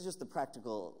 This is just the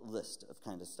practical list of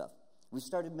kind of stuff. We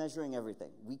started measuring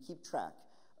everything. We keep track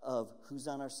of who's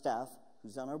on our staff,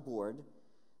 who's on our board,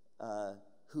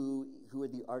 who are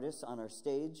the artists on our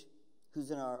stage,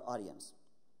 who's in our audience.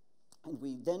 And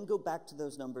we then go back to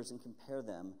those numbers and compare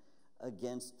them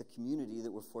against the community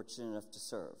that we're fortunate enough to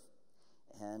serve.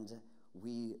 And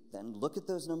we then look at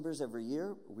those numbers every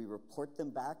year, we report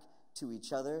them back to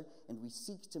each other, and we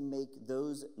seek to make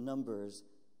those numbers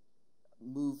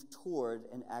move toward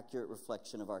an accurate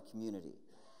reflection of our community.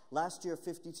 Last year,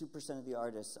 52% of the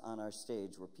artists on our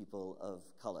stage were people of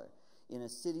color. In a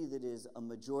city that is a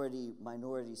majority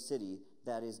minority city,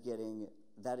 that is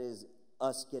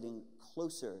us getting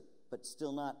closer, but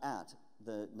still not at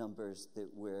the numbers that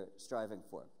we're striving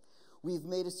for. We've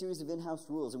made a series of in-house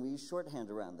rules, and we use shorthand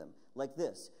around them, like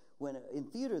this. When in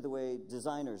theater, the way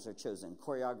designers are chosen,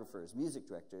 choreographers, music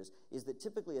directors, is that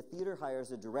typically a theater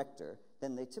hires a director,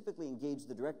 then they typically engage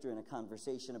the director in a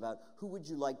conversation about who would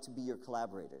you like to be your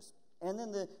collaborators. And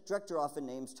then the director often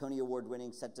names Tony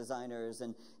Award-winning set designers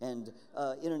and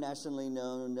internationally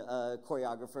known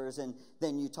choreographers, and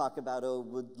then you talk about, oh,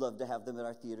 would love to have them at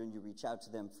our theater, and you reach out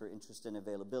to them for interest and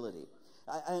availability.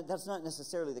 That's not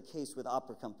necessarily the case with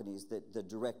opera companies, that the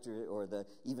director or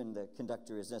even the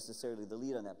conductor is necessarily the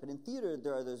lead on that. But in theater,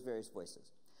 there are those various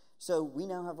voices. So we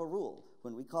now have a rule.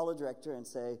 When we call a director and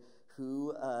say,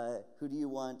 who do you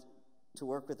want to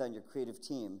work with on your creative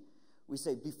team, we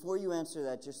say, before you answer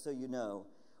that, just so you know,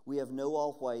 we have no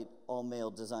all-white, all-male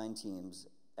design teams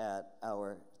at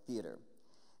our theater.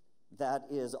 That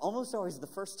is almost always the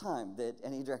first time that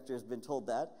any director has been told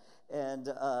that. And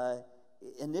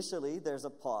initially, there's a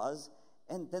pause,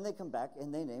 and then they come back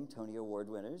and they name Tony Award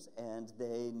winners, and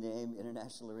they name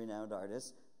internationally renowned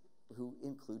artists who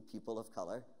include people of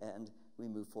color, and we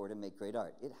move forward and make great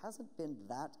art. It hasn't been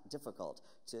that difficult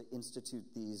to institute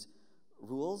these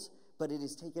rules, but it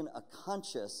has taken a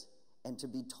conscious and, to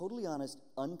be totally honest,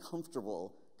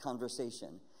 uncomfortable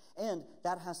conversation. And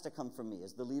that has to come from me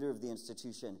as the leader of the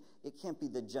institution. It can't be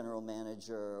the general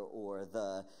manager or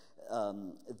the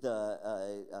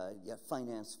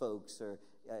finance folks or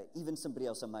even somebody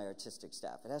else on my artistic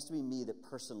staff. It has to be me that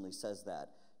personally says that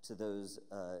to those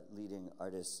leading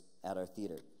artists at our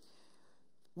theater.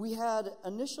 We had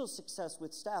initial success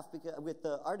with staff, with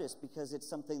the artists, because it's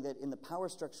something that in the power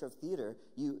structure of theater,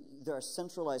 there are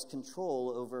centralized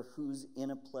control over who's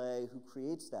in a play, who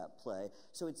creates that play,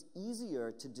 so it's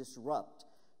easier to disrupt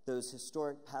those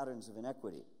historic patterns of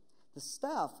inequity. The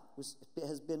staff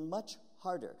has been much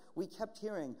harder. We kept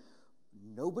hearing,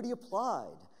 nobody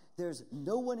applied, there's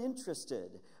no one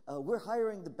interested, we're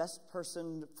hiring the best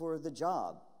person for the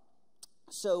job.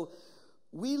 So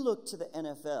we look to the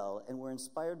NFL, and we're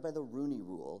inspired by the Rooney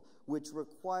Rule, which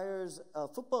requires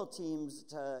football teams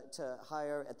to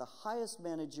hire at the highest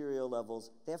managerial levels.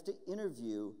 They have to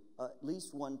interview at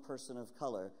least one person of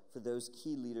color for those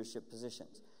key leadership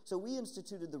positions. So we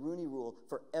instituted the Rooney Rule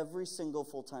for every single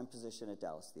full-time position at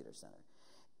Dallas Theater Center.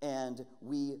 And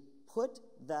we put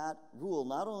that rule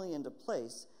not only into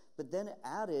place, but then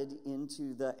added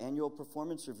into the annual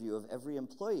performance review of every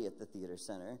employee at the Theater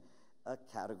Center a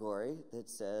category that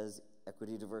says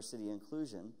equity, diversity,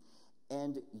 inclusion,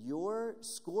 and your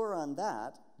score on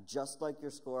that, just like your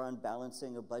score on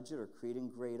balancing a budget or creating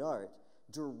great art,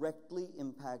 directly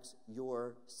impacts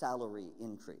your salary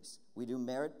increase. We do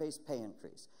merit-based pay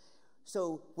increase.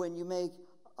 So when you make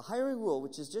a hiring rule,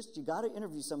 which is just you got to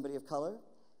interview somebody of color,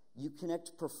 you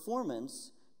connect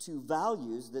performance to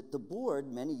values that the board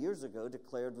many years ago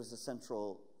declared was a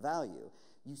central value.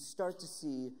 You start to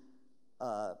see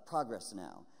progress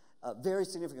now, very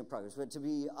significant progress. But to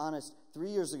be honest, 3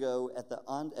 years ago,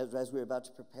 as we were about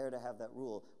to prepare to have that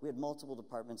rule, we had multiple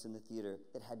departments in the theater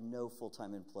that had no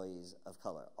full-time employees of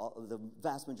color. The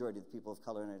vast majority of the people of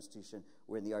color in our institution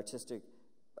were in the artistic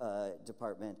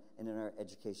department and in our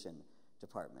education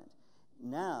department.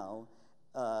 Now,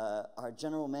 our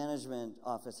general management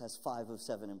office has 5 of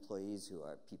 7 employees who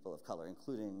are people of color,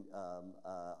 including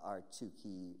our 2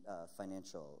 key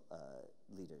financial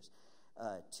leaders.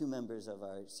 2 members of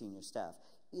our senior staff.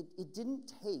 It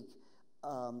didn't take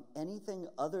anything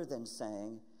other than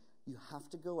saying, you have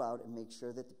to go out and make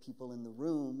sure that the people in the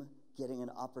room getting an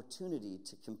opportunity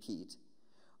to compete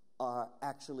are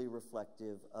actually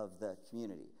reflective of the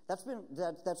community.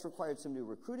 That's required some new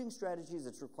recruiting strategies.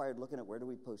 It's required looking at where do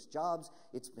we post jobs.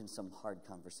 It's been some hard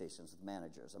conversations with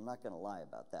managers. I'm not going to lie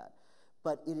about that.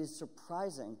 But it is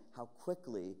surprising how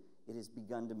quickly it has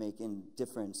begun to make a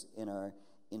difference in our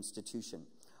institution.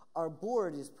 Our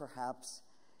board is perhaps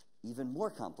even more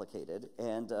complicated,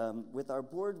 and with our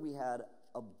board we had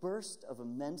a burst of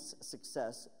immense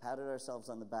success, patted ourselves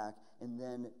on the back, and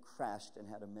then crashed and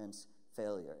had immense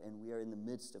failure, and we are in the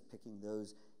midst of picking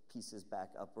those pieces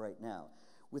back up right now.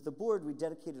 With the board, we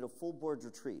dedicated a full board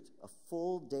retreat, a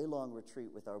full day-long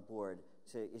retreat with our board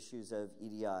to issues of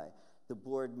EDI. The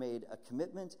board made a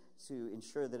commitment to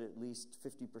ensure that at least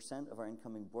 50% of our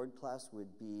incoming board class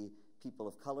would be people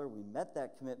of color. We met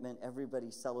that commitment.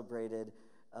 Everybody celebrated.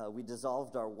 We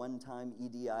dissolved our one-time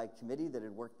EDI committee that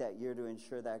had worked that year to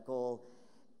ensure that goal,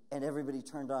 and everybody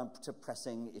turned on to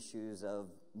pressing issues of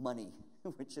money,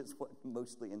 which is what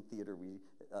mostly in theater we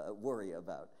worry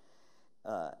about.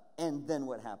 And then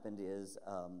what happened is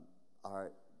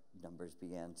our numbers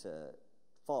began to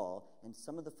fall, and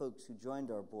some of the folks who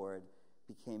joined our board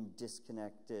became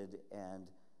disconnected and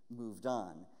moved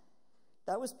on.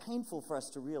 That was painful for us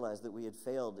to realize that we had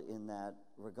failed in that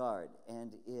regard,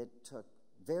 and it took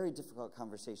very difficult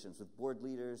conversations with board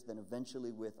leaders, then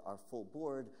eventually with our full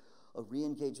board, a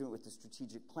re-engagement with the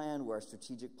strategic plan, where our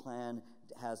strategic plan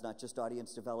has not just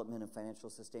audience development and financial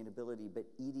sustainability, but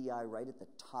EDI right at the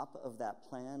top of that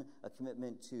plan, a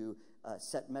commitment to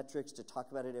set metrics, to talk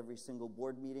about it every single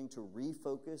board meeting, to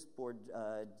refocus board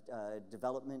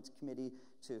development committee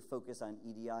to focus on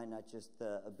EDI, not just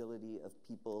the ability of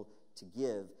people to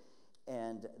give.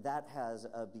 And that has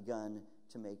begun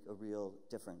to make a real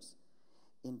difference.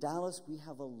 In Dallas, we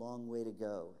have a long way to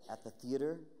go at the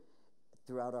theater,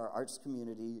 throughout our arts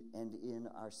community, and in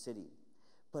our city.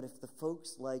 But if the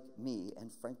folks like me,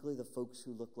 and frankly the folks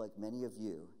who look like many of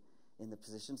you in the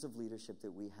positions of leadership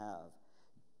that we have,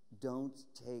 don't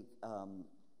take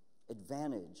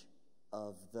advantage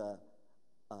of the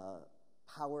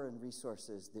power and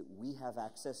resources that we have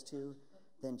access to,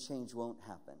 then change won't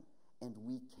happen. And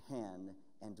we can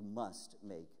and must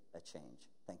make a change.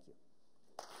 Thank you.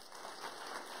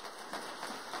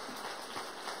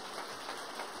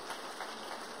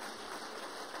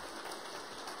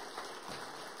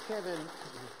 Kevin,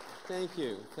 thank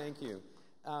you.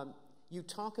 You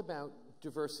talk about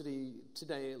diversity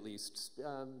today, at least,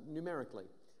 numerically,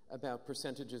 about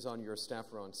percentages on your staff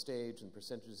or on stage and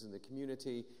percentages in the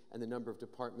community and the number of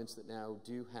departments that now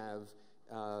do have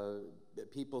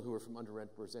people who are from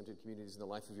underrepresented communities in the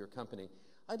life of your company.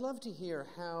 I'd love to hear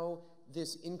how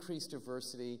this increased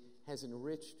diversity has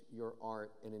enriched your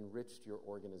art and enriched your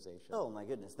organization. Oh my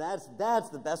goodness, that's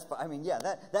the best part. I mean, yeah,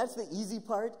 that's the easy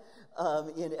part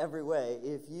in every way.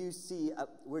 If you see,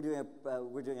 we're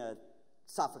doing a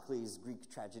Sophocles Greek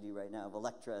tragedy right now of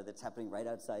Electra that's happening right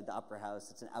outside the Opera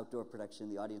House. It's an outdoor production.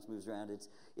 The audience moves around.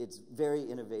 It's very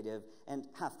innovative, and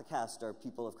half the cast are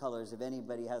people of colors. If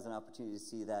anybody has an opportunity to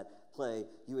see that play,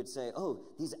 you would say, oh,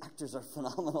 these actors are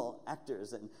phenomenal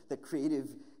actors, and the creative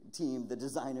team, the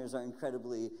designers are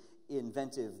incredibly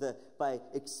inventive. By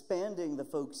expanding the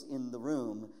folks in the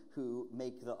room who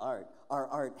make the art, our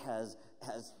art has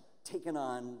taken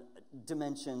on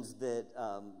dimensions that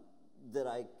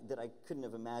I couldn't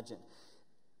have imagined.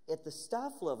 At the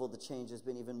staff level, the change has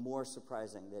been even more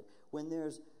surprising, that when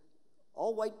there's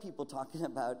all white people talking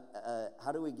about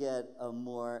how do we get a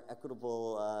more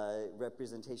equitable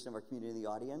representation of our community in the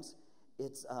audience,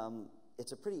 it's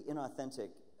a pretty inauthentic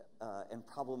and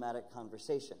problematic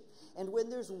conversation. And when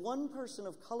there's one person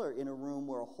of color in a room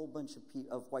where a whole bunch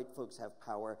of white folks have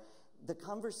power, the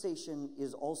conversation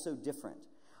is also different.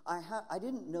 I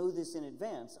didn't know this in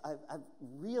advance. I've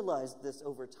realized this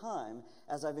over time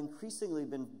as I've increasingly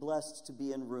been blessed to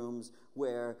be in rooms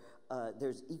where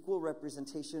there's equal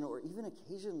representation, or even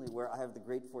occasionally where I have the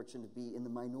great fortune to be in the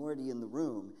minority in the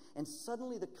room, and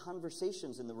suddenly the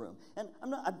conversations in the room. And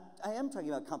I am talking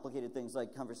about complicated things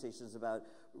like conversations about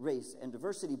race and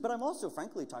diversity, but I'm also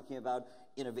frankly talking about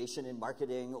innovation in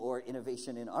marketing or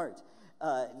innovation in art.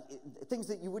 Things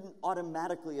that you wouldn't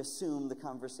automatically assume the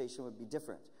conversation would be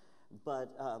different. But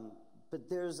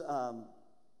there's,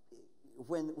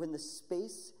 when the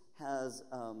space has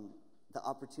the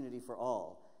opportunity for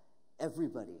all,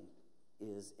 everybody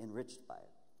is enriched by it.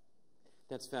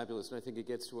 That's fabulous, and I think it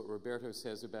gets to what Roberto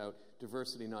says about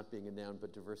diversity not being a noun,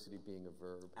 but diversity being a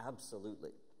verb. Absolutely.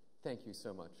 Thank you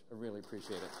so much. I really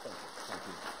appreciate it. Thank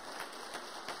you.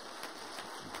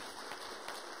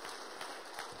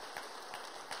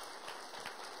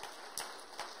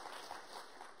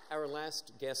 Our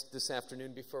last guest this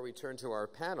afternoon, before we turn to our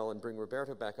panel and bring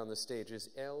Roberto back on the stage, is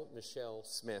L. Michelle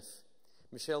Smith.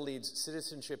 Michelle leads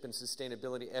citizenship and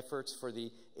sustainability efforts for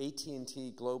the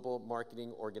AT&T Global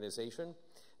Marketing Organization.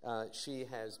 She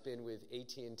has been with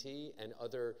AT&T and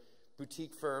other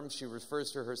boutique firms. She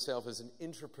refers to herself as an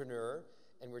entrepreneur,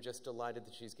 and we're just delighted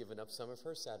that she's given up some of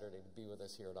her Saturday to be with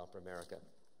us here at Opera America.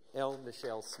 L.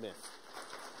 Michelle Smith.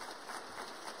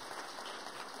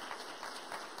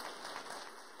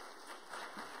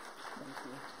 Thank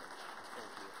you.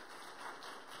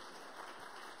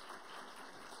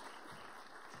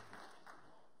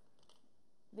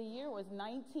 The year was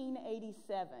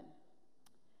 1987,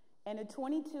 and a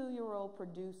 22-year-old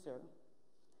producer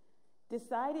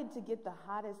decided to get the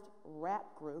hottest rap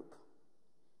group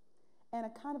and a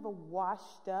kind of a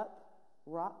washed-up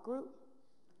rock group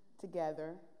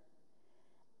together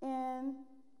and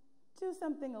do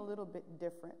something a little bit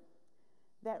different.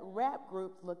 That rap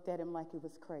group looked at him like he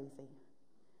was crazy.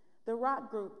 The rock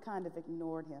group kind of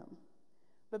ignored him.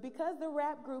 But because the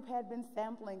rap group had been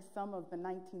sampling some of the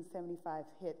 1975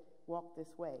 hit Walk This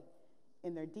Way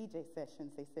in their DJ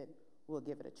sessions, they said, we'll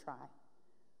give it a try.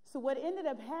 So what ended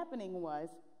up happening was,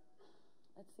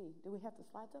 let's see, do we have the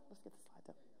slides up? Let's get the slides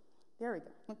up. There we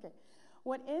go, okay.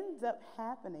 What ends up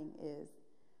happening is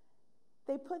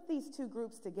They put these two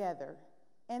groups together,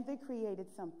 and they created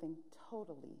something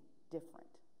totally different.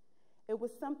 It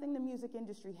was something the music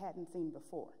industry hadn't seen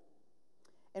before.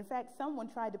 In fact, someone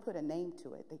tried to put a name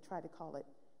to it. They tried to call it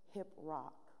hip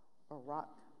rock or rock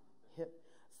hip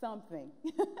something.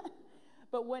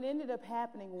 But what ended up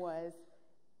happening was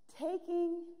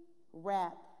taking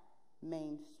rap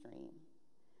mainstream.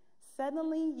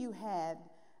 Suddenly you had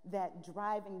that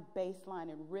driving bass line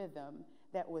and rhythm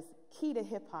that was key to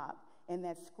hip hop and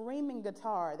that screaming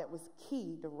guitar that was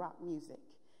key to rock music.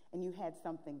 And you had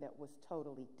something that was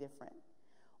totally different.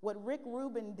 What Rick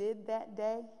Rubin did that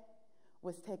day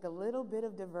was take a little bit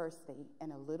of diversity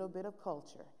and a little bit of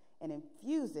culture and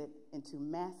infuse it into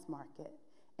mass market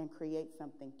and create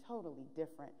something totally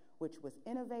different, which was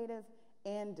innovative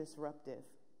and disruptive.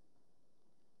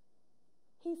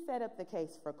 He set up the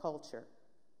case for culture.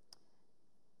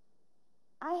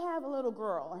 I have a little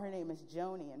girl. Her name is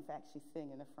Joni. In fact, she's sitting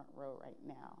in the front row right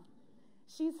now.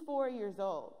 She's 4 years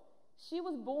old. She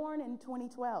was born in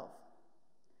 2012.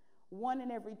 1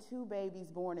 in every 2 babies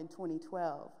born in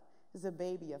 2012 is a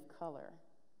baby of color.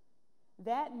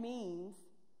 That means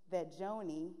that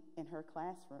Joni in her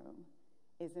classroom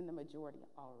is in the majority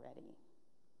already.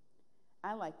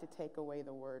 I like to take away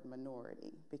the word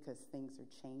minority because things are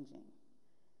changing.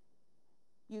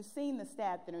 You've seen the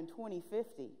stat that in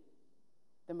 2050,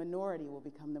 the minority will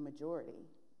become the majority.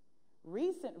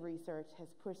 Recent research has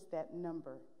pushed that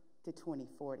number to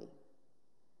 2040.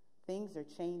 Things are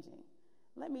changing.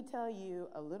 Let me tell you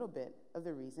a little bit of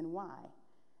the reason why.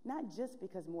 Not just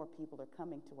because more people are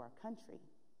coming to our country,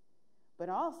 but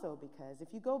also because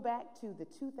if you go back to the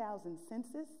 2000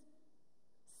 census,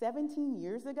 17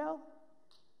 years ago,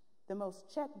 the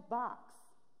most checked box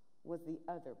was the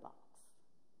other box.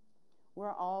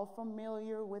 We're all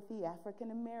familiar with the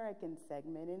African American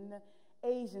segment and the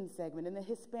Asian segment and the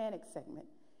Hispanic segment.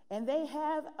 And they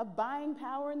have a buying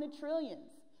power in the trillions.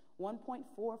 1.4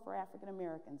 for African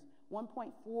Americans,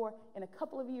 1.4 in a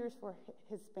couple of years for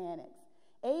Hispanics.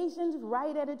 Asians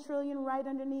right at $1 trillion, right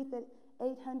underneath it,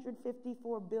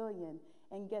 854 billion.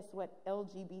 And guess what?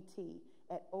 LGBT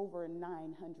at over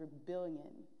 900 billion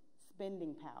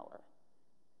spending power.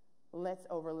 Let's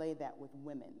overlay that with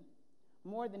women.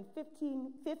 More than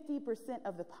 50%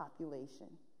 of the population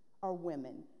are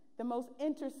women. The most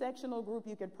intersectional group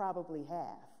you could probably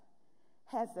have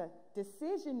has a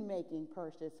decision-making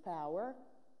purchase power.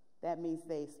 That means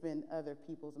they spend other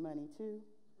people's money too.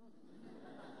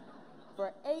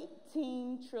 For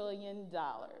 $18 trillion.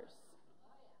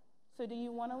 So do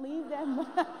you want to leave that money?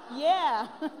 Yeah.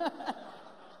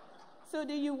 So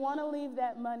do you want to leave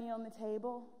that money on the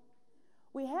table?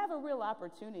 We have a real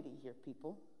opportunity here,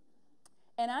 people.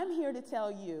 And I'm here to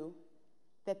tell you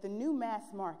that the new mass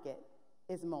market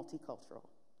is multicultural.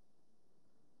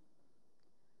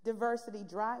 Diversity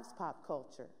drives pop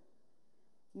culture.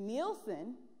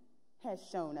 Nielsen has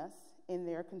shown us in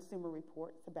their consumer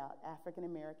reports about African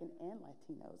American and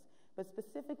Latinos, but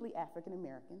specifically African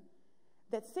American,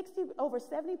 that over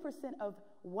 70% of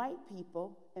white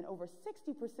people and over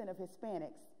 60% of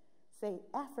Hispanics say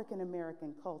African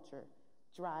American culture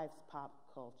drives pop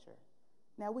culture.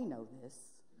 Now, we know this.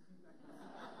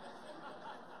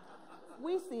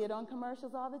 We see it on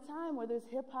commercials all the time, whether it's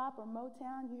hip hop or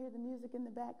Motown, you hear the music in the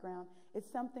background. It's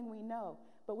something we know.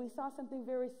 But we saw something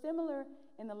very similar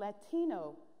in the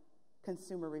Latino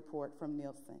consumer report from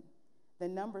Nielsen. The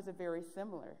numbers are very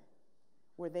similar,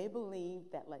 where they believe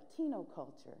that Latino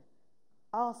culture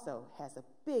also has a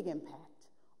big impact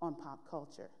on pop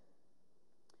culture.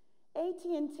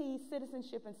 AT&T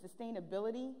Citizenship and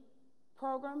Sustainability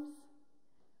programs,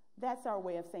 that's our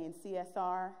way of saying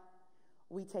CSR.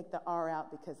 We take the R out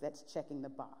because that's checking the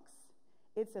box.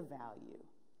 It's a value.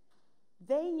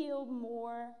 They yield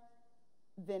more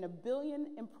than 1 billion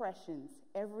impressions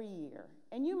every year.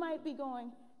 And you might be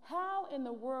going, how in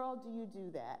the world do you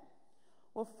do that?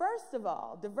 Well, first of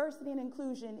all, diversity and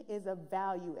inclusion is a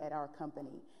value at our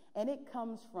company, and it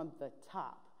comes from the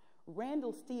top.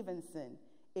 Randall Stevenson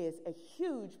is a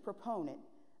huge proponent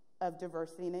of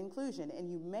diversity and inclusion,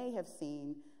 and you may have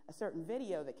seen a certain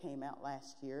video that came out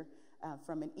last year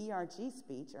from an ERG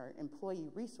speech, or Employee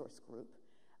Resource Group,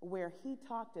 where he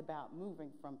talked about moving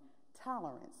from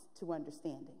tolerance to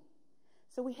understanding.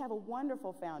 So we have a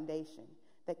wonderful foundation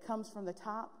that comes from the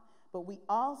top, but we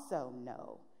also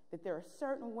know that there are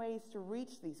certain ways to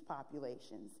reach these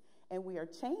populations, and we are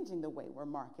changing the way we're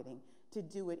marketing to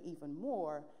do it even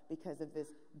more because of this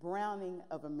browning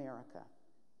of America.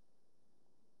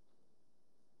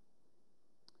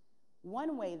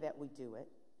 One way that we do it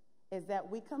is that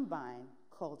we combine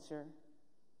culture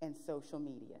and social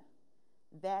media.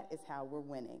 That is how we're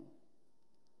winning.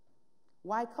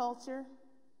 Why culture?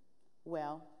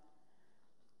 Well,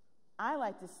 I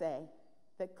like to say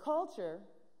that culture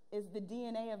is the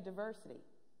DNA of diversity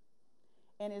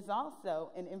and is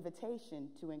also an invitation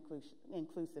to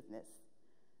inclusiveness.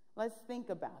 Let's think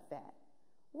about that.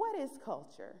 What is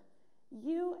culture?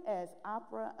 You, as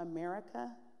Opera America,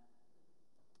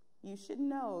 you should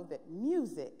know that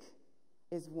music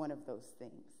is one of those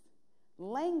things.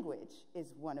 Language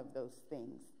is one of those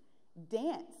things.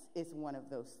 Dance is one of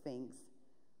those things.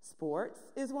 Sports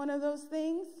is one of those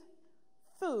things.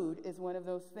 Food is one of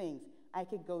those things. I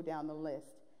could go down the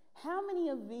list. How many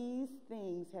of these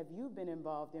things have you been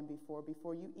involved in before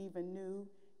you even knew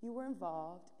you were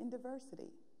involved in diversity?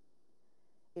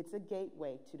 It's a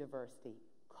gateway to diversity.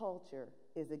 Culture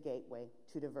is a gateway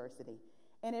to diversity.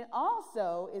 And it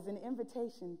also is an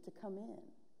invitation to come in.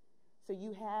 So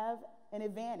you have an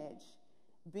advantage.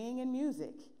 Being in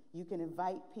music, you can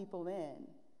invite people in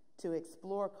to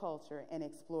explore culture and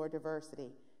explore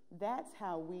diversity. That's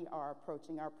how we are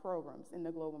approaching our programs in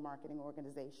the Global Marketing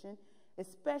Organization,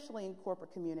 especially in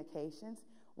corporate communications,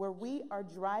 where we are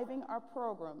driving our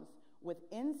programs with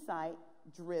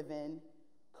insight-driven,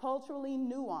 culturally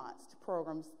nuanced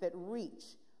programs that reach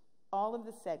all of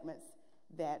the segments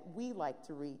that we like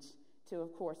to reach to,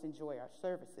 of course, enjoy our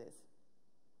services.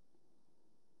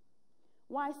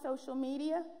 Why social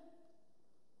media?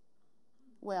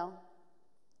 Well,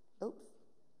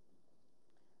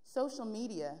 social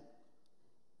media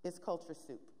is culture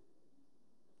soup.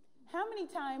 How many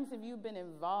times have you been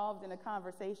involved in a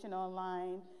conversation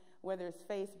online, whether it's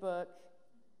Facebook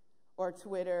or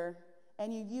Twitter,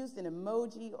 and you used an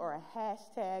emoji or a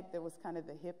hashtag that was kind of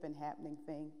the hip and happening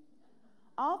thing?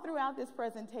 All throughout this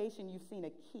presentation, you've seen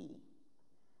a key.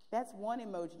 That's one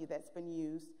emoji that's been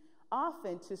used,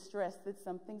 often to stress that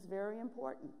something's very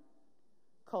important.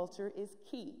 Culture is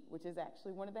key, which is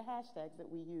actually one of the hashtags that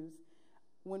we use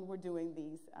when we're doing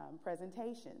these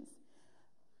presentations.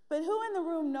 But who in the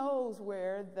room knows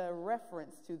where the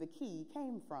reference to the key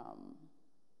came from?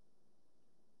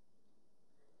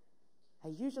 I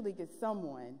usually get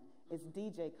someone. It's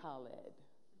DJ Khaled.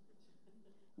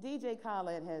 DJ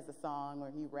Khaled has a song where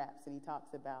he raps and he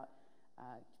talks about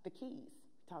the keys.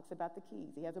 He talks about the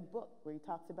keys. He has a book where he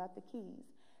talks about the keys.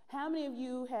 How many of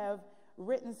you have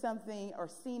written something or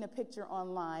seen a picture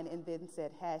online and then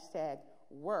said hashtag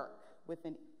work with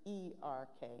an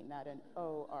E-R-K, not an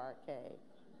O-R-K?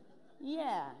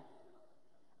 Yeah.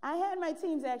 I had my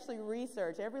teams actually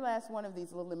research every last one of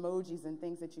these little emojis and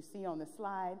things that you see on the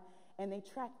slide, and they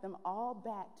track them all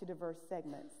back to diverse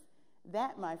segments.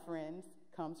 That, my friends,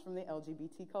 comes from the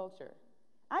LGBT culture.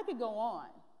 I could go on.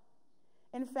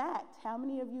 In fact, how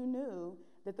many of you knew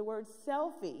that the word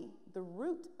selfie, the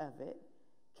root of it,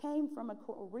 came from a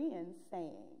Korean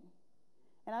saying?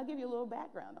 And I'll give you a little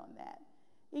background on that.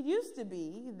 It used to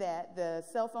be that the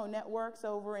cell phone networks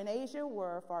over in Asia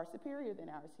were far superior than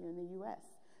ours here in the U.S.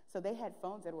 So they had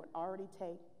phones that would already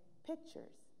take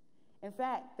pictures. In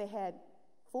fact, they had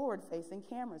forward-facing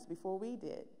cameras before we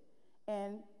did.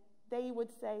 And they would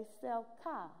say cell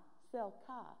ka.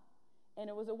 And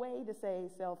it was a way to say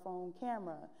cell phone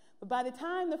camera. But by the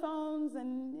time the phones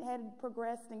had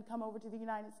progressed and come over to the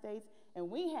United States, and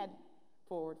we had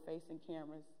forward-facing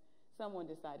cameras, someone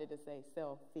decided to say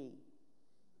selfie.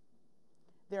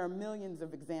 There are millions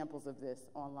of examples of this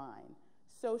online.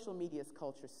 Social media is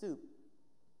culture soup.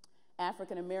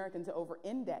 African Americans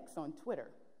over-index on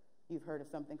Twitter. You've heard of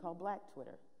something called Black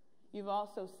Twitter. You've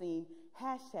also seen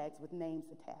hashtags with names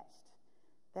attached.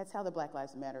 That's how the Black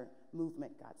Lives Matter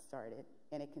movement got started,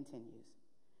 and it continues.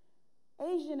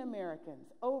 Asian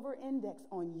Americans over-index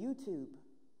on YouTube.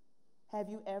 Have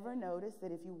you ever noticed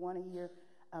that if you want to hear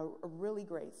a really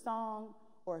great song,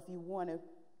 or if you want to,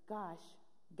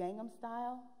 Gangnam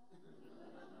Style?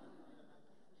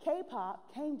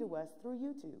 K-pop came to us through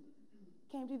YouTube,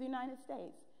 came to the United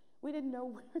States. We didn't know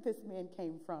where this man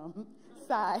came from,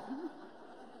 Psy.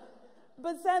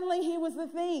 But suddenly he was the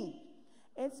thing.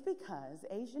 It's because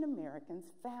Asian Americans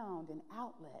found an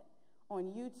outlet on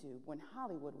YouTube when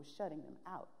Hollywood was shutting them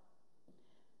out.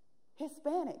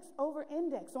 Hispanics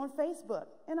over-index on Facebook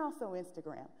and also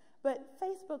Instagram. But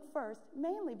Facebook first,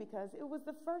 mainly because it was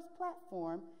the first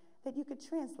platform that you could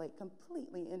translate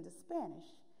completely into Spanish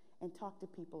and talk to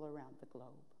people around the globe.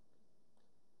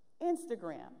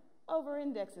 Instagram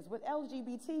over-indexes with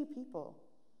LGBT people.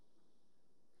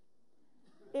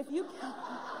 If you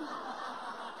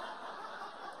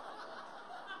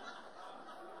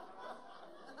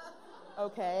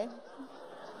okay.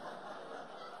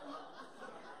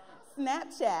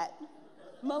 Snapchat,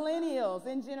 millennials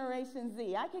and Generation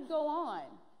Z. I could go on,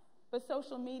 but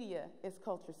social media is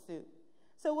culture soup.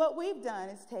 So what we've done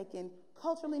is taken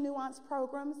culturally nuanced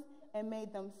programs and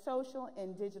made them social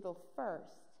and digital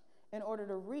first in order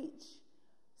to reach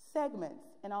segments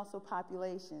and also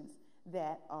populations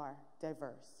that are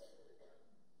diverse.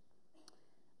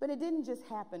 But it didn't just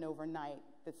happen overnight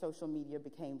that social media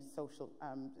became culture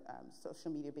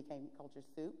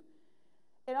soup.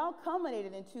 It all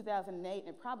culminated in 2008, and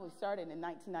it probably started in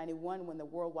 1991 when the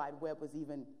World Wide Web was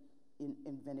even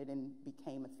invented and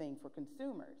became a thing for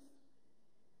consumers.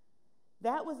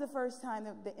 That was the first time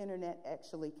that the internet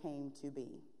actually came to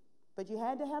be. But you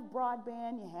had to have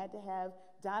broadband, you had to have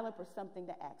dial-up or something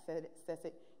to access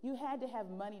it. You had to have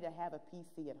money to have a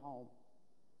PC at home.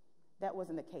 That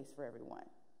wasn't the case for everyone.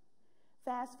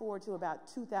 Fast forward to about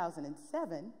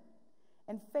 2007,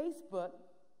 and Facebook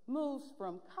moves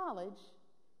from college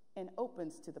and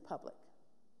opens to the public.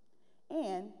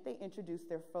 And they introduced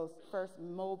their first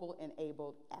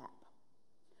mobile-enabled app.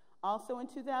 Also in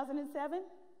 2007,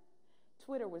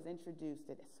 Twitter was introduced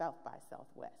at South by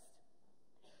Southwest.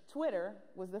 Twitter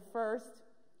was the first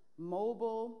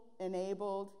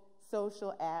mobile-enabled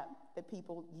social app that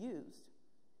people used.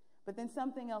 But then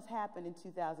something else happened in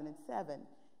 2007.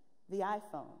 The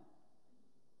iPhone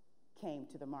came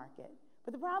to the market.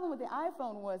 But the problem with the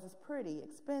iPhone was it's pretty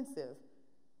expensive.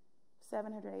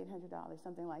 $700, $800,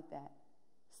 something like that.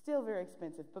 Still very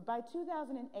expensive. But by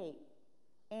 2008,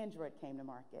 Android came to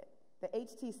market. The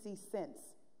HTC Sense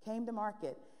came to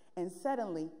market, and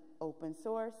suddenly open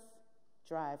source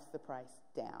drives the price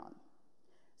down.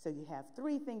 So you have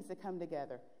three things that come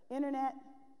together: internet,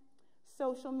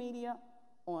 social media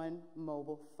on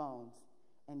mobile phones.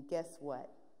 And guess what?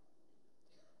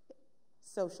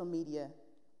 Social media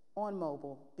on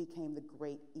mobile became the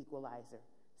great equalizer.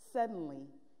 Suddenly,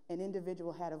 an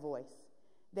individual had a voice.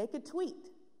 They could tweet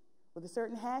with a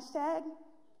certain hashtag,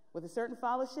 with a certain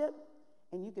followership,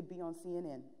 and you could be on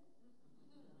CNN.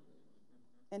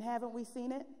 And haven't we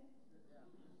seen it?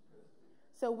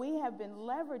 So we have been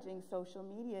leveraging social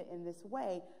media in this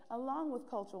way, along with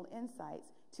cultural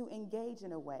insights, to engage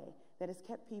in a way that has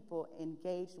kept people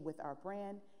engaged with our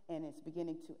brand, and it's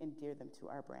beginning to endear them to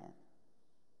our brand.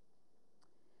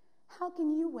 How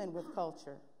can you win with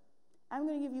culture? I'm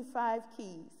going to give you 5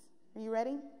 keys. Are you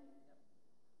ready?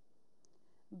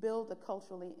 Build a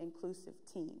culturally inclusive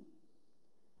team.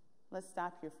 Let's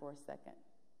stop here for a second.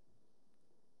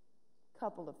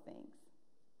 Couple of things.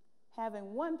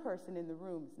 Having one person in the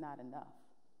room is not enough.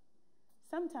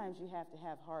 Sometimes you have to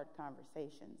have hard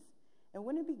conversations. And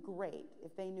wouldn't it be great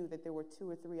if they knew that there were 2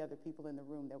 or 3 other people in the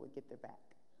room that would get their back?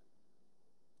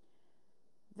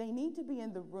 They need to be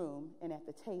in the room and at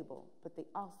the table, but they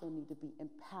also need to be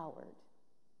empowered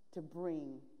to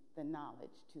bring the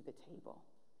knowledge to the table.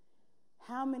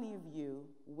 How many of you,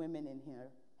 women in here,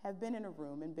 have been in a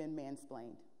room and been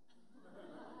mansplained?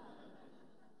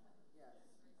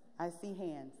 I see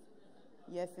hands.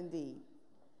 Yes, indeed.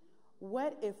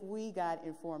 What if we got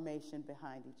information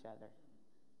behind each other?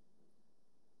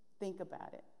 Think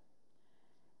about it.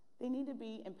 They need to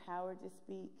be empowered to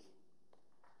speak,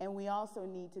 and we also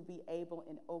need to be able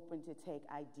and open to take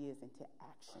ideas into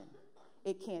action.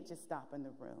 It can't just stop in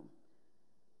the room.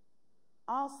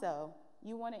 Also,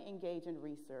 you want to engage in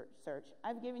research.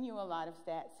 I've given you a lot of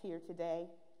stats here today.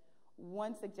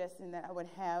 One suggestion that I would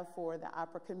have for the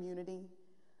opera community: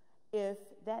 if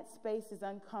that space is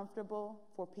uncomfortable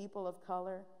for people of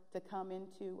color to come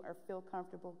into or feel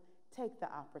comfortable, take the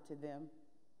opera to them.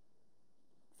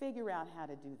 Figure out how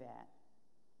to do that.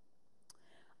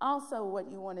 Also,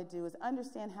 what you want to do is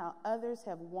understand how others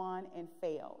have won and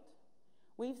failed.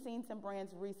 We've seen some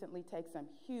brands recently take some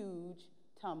huge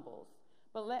tumbles.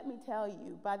 But let me tell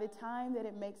you, by the time that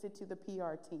it makes it to the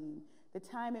PR team, the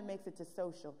time it makes it to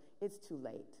social, it's too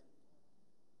late.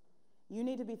 You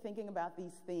need to be thinking about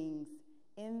these things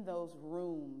in those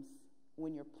rooms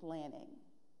when you're planning.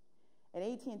 At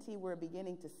AT&T, we're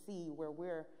beginning to see where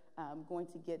we're going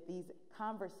to get these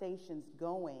conversations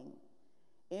going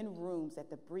in rooms at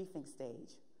the briefing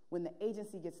stage. When the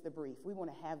agency gets the brief, we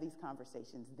want to have these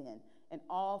conversations then and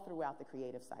all throughout the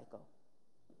creative cycle.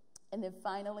 And then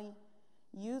finally,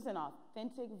 use an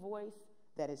authentic voice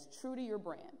that is true to your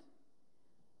brand.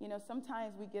 You know,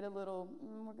 sometimes we get a little,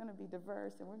 we're going to be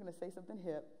diverse and we're going to say something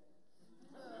hip.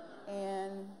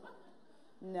 And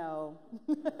no,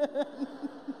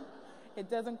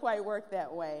 it doesn't quite work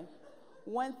that way.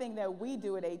 One thing that we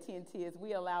do at AT&T is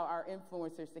we allow our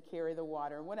influencers to carry the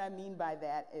water. And what I mean by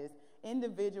that is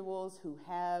individuals who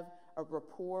have a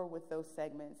rapport with those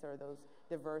segments or those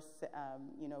diverse,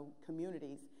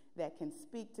 communities that can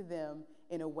speak to them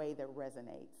in a way that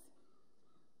resonates.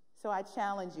 So I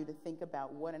challenge you to think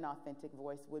about what an authentic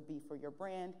voice would be for your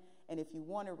brand And if you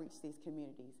want to reach these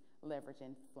communities, leverage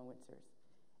influencers.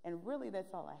 And really,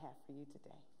 that's all I have for you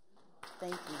today.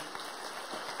 Thank you.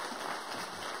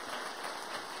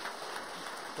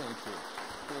 Thank you.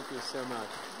 Thank you so much.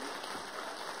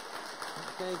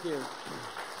 Thank you.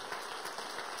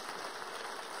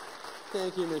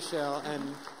 Thank you, Michelle.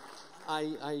 And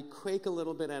I quake a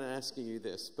little bit at asking you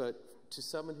this, but to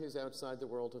someone who's outside the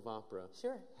world of opera,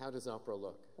 Sure. How does opera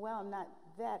look? Well, I'm not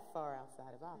that far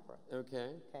outside of opera.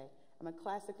 Okay. Okay. I'm a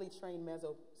classically trained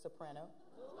mezzo-soprano.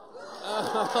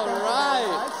 All right.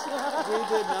 We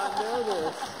did not know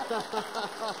this.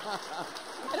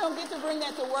 I don't get to bring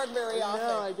that to work very often.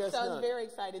 No, I guess so I not. was very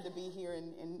excited to be here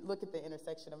and look at the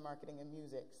intersection of marketing and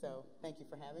music. So thank you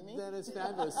for having me. That is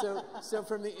fabulous. So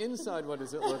from the inside, what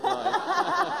does it look like?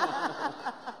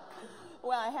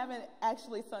 Well, I haven't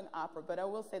actually sung opera, but I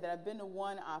will say that I've been to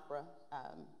one opera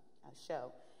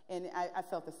show, and I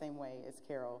felt the same way as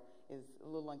Carol, is a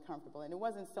little uncomfortable. And it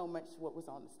wasn't so much what was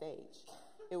on the stage.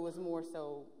 It was more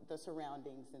so the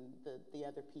surroundings and the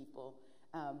other people.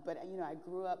 But, I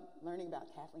grew up learning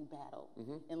about Kathleen Battle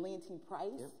and Leontine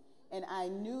Price, and I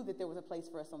knew that there was a place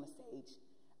for us on the stage.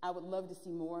 I would love to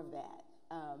see more of that.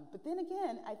 But then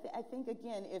again, I think,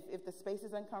 again, if the space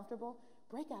is uncomfortable,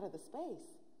 break out of the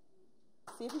space.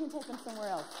 See if you can take them somewhere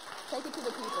else. Take it to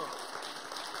the people.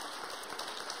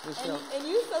 And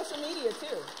use social media,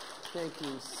 too. Thank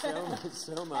you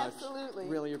so much. Absolutely.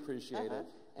 Really appreciate it.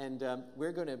 And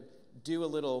we're going to do a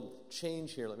little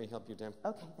change here. Let me help you down.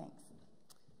 Okay, thanks.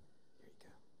 There you go.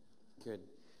 Good.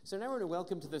 So now we're going to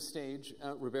welcome to the stage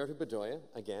Roberto Bedoya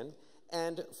again,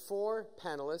 and 4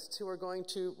 panelists who are going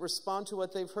to respond to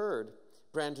what they've heard.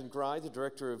 Brandon Gry, the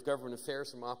Director of Government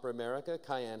Affairs from Opera America,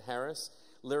 Kyan Harris,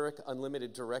 Lyric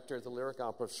Unlimited Director at the Lyric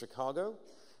Opera of Chicago,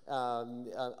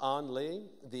 An Lee,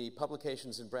 the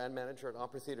Publications and Brand Manager at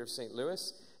Opera Theater of St.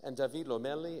 Louis, and David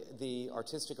Lomelli, the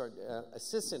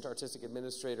Assistant Artistic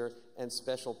Administrator and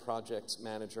Special Projects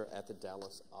Manager at the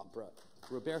Dallas Opera.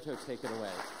 Roberto, take it away.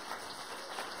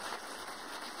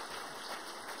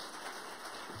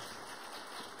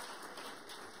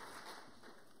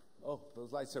 Oh,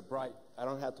 those lights are bright. I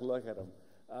don't have to look at them.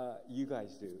 You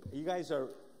guys do. You guys are,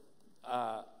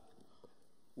 well,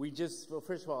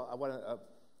 first of all, I want to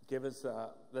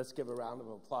let's give a round of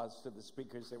applause to the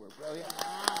speakers. They were brilliant.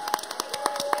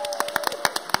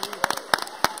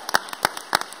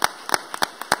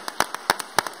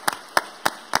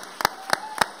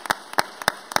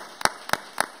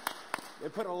 They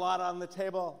put a lot on the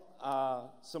table,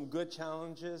 some good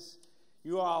challenges.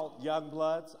 You all young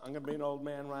bloods. I'm going to be an old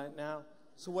man right now.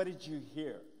 So what did you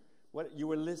hear? You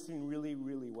were listening really,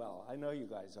 really well. I know you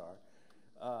guys are.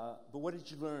 But what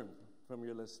did you learn from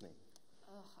your listening?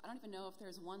 I don't even know if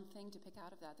there's one thing to pick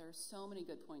out of that. There are so many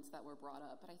good points that were brought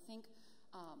up. But I think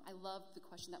I loved the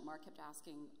question that Mark kept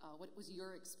asking, what was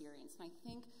your experience? And I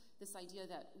think this idea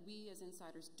that we as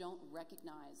insiders don't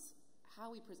recognize how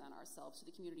we present ourselves to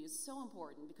the community is so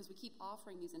important, because we keep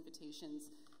offering these invitations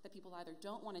that people either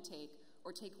don't want to take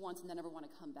or take once and then never want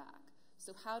to come back.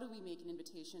 So how do we make an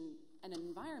invitation and an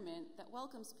environment that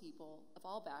welcomes people of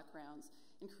all backgrounds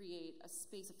and create a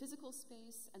space, a physical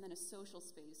space, and then a social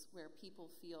space where people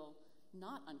feel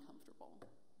not uncomfortable? I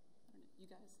don't know, you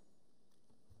guys?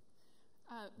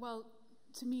 Well,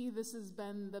 to me, this has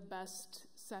been the best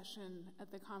session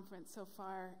at the conference so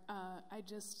far.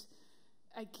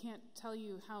 I can't tell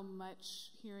you how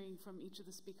much hearing from each of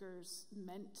the speakers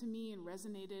meant to me and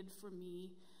resonated for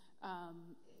me,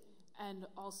 and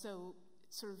also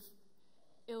sort of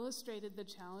illustrated the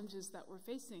challenges that we're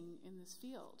facing in this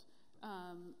field.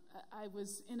 I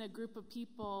was in a group of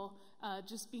people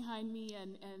just behind me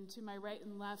and to my right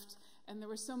and left, and there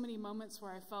were so many moments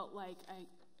where I felt like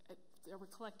there were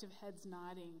collective heads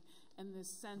nodding and this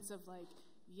sense of like,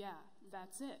 yeah,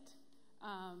 that's it.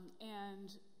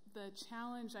 And the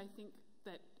challenge I think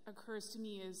that occurs to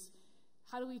me is,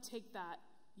 how do we take that,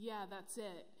 yeah, that's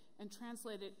it, and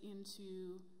translate it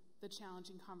into the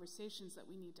challenging conversations that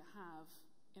we need to have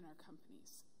in our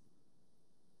companies?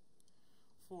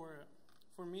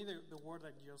 For me, the word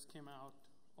that just came out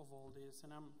of all this,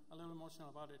 and I'm a little emotional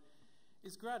about it,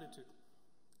 is gratitude.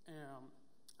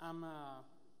 I'm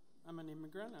an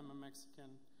immigrant. I'm a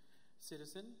Mexican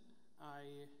citizen.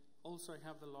 I also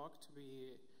have the luck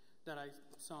that I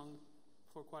sung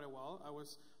for quite a while. I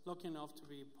was lucky enough to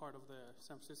be part of the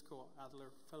San Francisco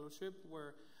Adler Fellowship,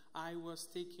 where I was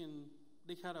taking,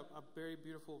 they had a very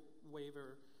beautiful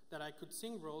waiver that I could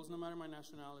sing roles no matter my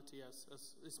nationality, as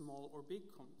small or big.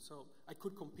 So I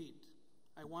could compete.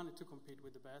 I wanted to compete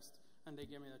with the best, and they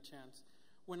gave me that chance.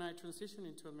 When I transitioned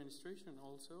into administration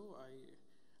also,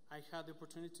 I had the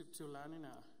opportunity to land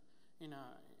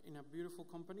in a beautiful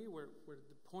company where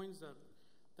the points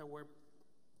that were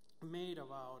made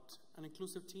about an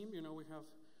inclusive team. We have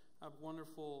a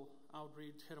wonderful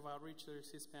head of outreach that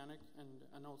is Hispanic,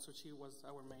 and also she was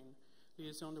our main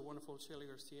liaison, the wonderful Shelly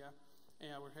Garcia.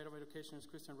 And our head of education is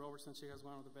Kristen Robertson. She has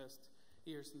one of the best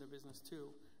ears in the business too.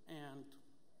 And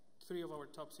 3 of our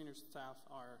top senior staff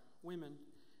are women,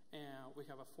 and we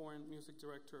have a foreign music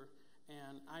director,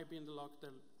 and I've been the luck that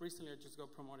recently I just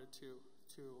got promoted to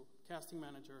casting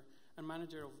manager and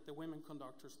manager of the Women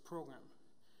Conductors program.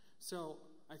 So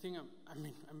I think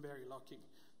I'm very lucky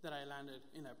that I landed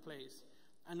in that place.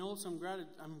 And also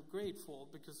I'm grateful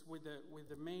because with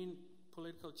the main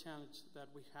political challenge that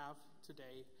we have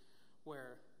today,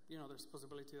 where there's a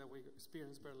possibility that we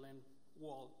experience Berlin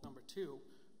Wall number 2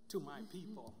 to my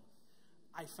people,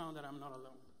 I found that I'm not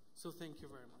alone. So thank you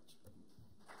very much.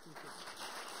 Thank you.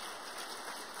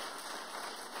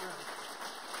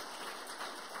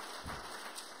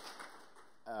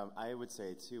 I would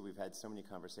say, too, we've had so many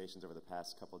conversations over the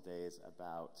past couple of days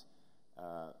about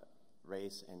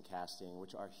race and casting,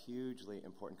 which are hugely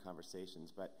important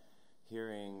conversations, but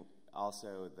hearing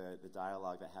also the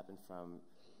dialogue that happened from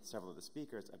several of the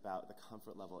speakers about the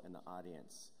comfort level in the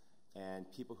audience and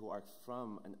people who are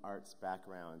from an arts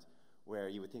background where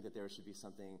you would think that there should be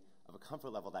something of a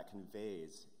comfort level that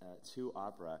conveys to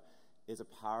opera is a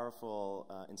powerful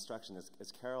instruction.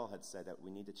 As Carol had said, that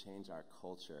we need to change our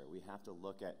culture. We have to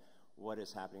look at what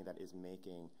is happening that is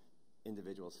making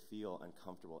individuals feel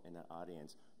uncomfortable in that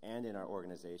audience and in our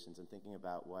organizations, and thinking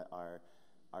about what our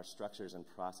structures and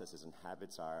processes and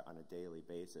habits are on a daily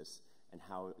basis, and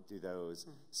how do those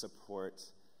support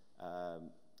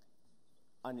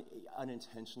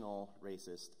unintentional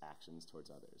racist actions towards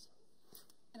others.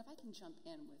 And if I can jump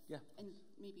in with, and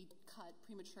maybe cut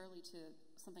prematurely to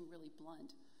something really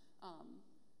blunt,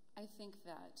 I think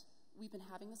that we've been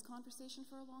having this conversation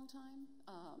for a long time.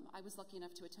 I was lucky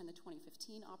enough to attend the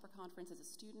 2015 Opera Conference as a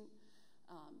student.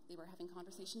 They were having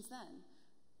conversations then.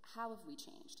 How have we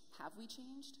changed? Have we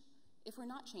changed? If we're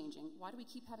not changing, why do we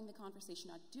keep having the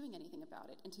conversation, not doing anything about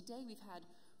it? And today we've had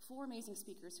 4 amazing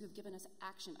speakers who have given us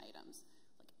action items,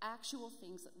 like actual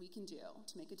things that we can do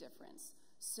to make a difference.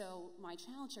 So my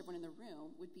challenge to everyone in the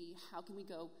room would be, how can we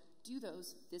go do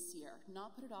those this year?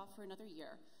 Not put it off for another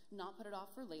year, not put it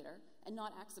off for later, and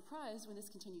not act surprised when this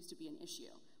continues to be an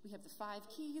issue. We have the 5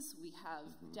 keys, we have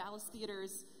Dallas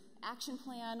Theater's action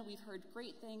plan, we've heard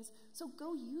great things, so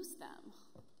go use them.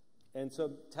 And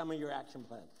so tell me your action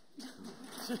plan.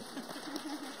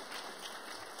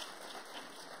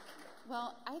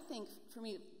 Well, I think for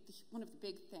me, one of the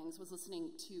big things was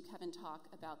listening to Kevin talk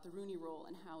about the Rooney Rule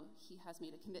and how he has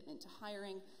made a commitment to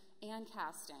hiring and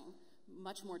casting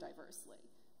much more diversely.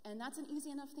 And that's an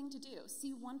easy enough thing to do.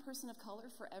 See 1 person of color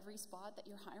for every spot that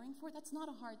you're hiring for. That's not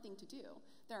a hard thing to do.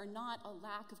 There are not a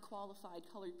lack of qualified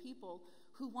colored people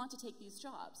who want to take these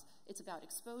jobs. It's about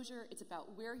exposure. It's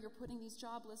about where you're putting these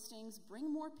job listings.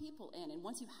 Bring more people in. And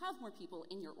once you have more people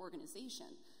in your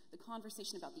organization, the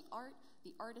conversation about the art,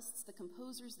 the artists, the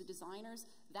composers, the designers,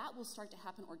 that will start to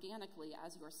happen organically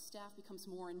as your staff becomes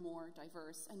more and more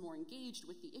diverse and more engaged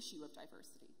with the issue of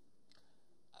diversity.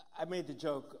 I made the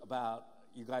joke about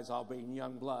you guys all being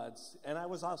young bloods, and I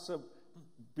was also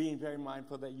being very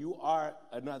mindful that you are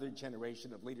another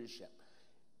generation of leadership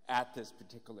at this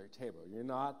particular table. You're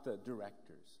not the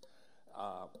directors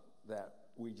that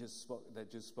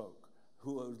just spoke,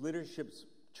 whose leadership's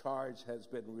charge has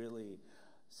been really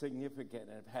significant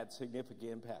and have had significant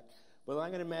impact. But I'm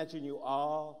going to imagine you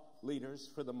all leaders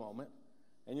for the moment,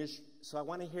 and so I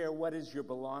want to hear, what is your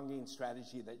belonging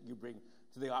strategy that you bring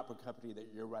to the opera company that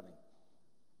you're running?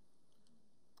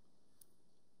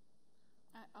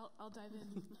 I'll dive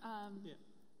in.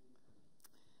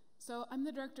 So I'm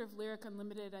the director of Lyric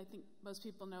Unlimited. I think most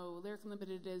people know Lyric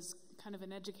Unlimited is kind of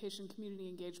an education community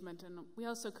engagement, and we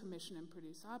also commission and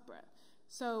produce opera.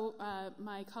 So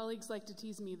my colleagues like to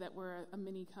tease me that we're a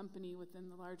mini company within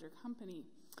the larger company.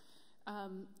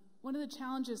 One of the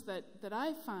challenges that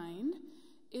I find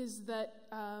is that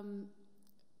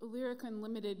Lyric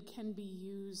Unlimited can be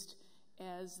used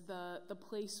as the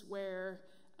place where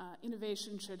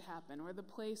innovation should happen, or the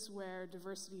place where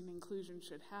diversity and inclusion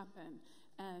should happen.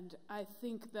 And I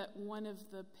think that one of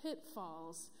the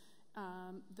pitfalls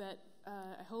that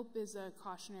I hope is a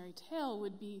cautionary tale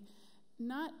would be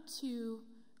not to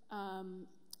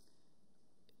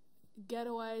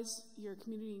ghettoize your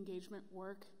community engagement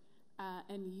work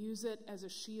and use it as a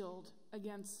shield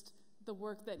against the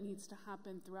work that needs to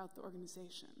happen throughout the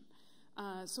organization.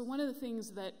 So one of the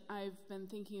things that I've been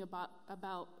thinking about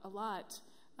a lot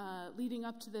leading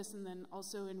up to this, and then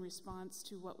also in response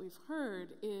to what we've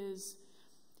heard, is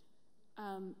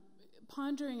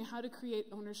pondering how to create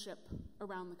ownership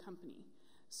around the company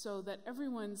so that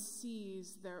everyone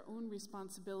sees their own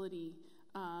responsibility,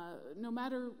 no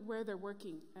matter where they're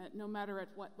working, no matter at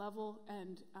what level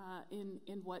and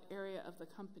in what area of the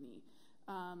company.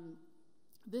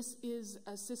 This is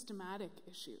a systematic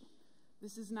issue.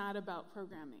 This is not about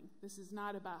programming. This is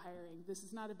not about hiring. This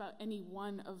is not about any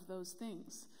one of those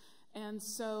things. And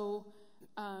so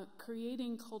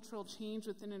creating cultural change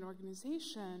within an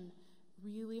organization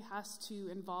really has to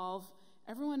involve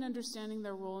everyone understanding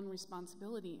their role and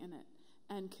responsibility in it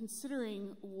and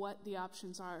considering what the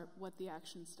options are, what the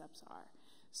action steps are.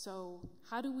 So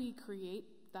how do we create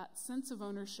that sense of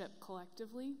ownership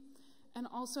collectively? And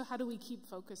also, how do we keep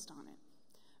focused on it?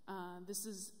 This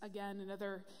is, again,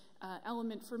 another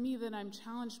element for me that I'm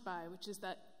challenged by, which is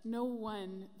that no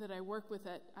one that I work with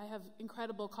I have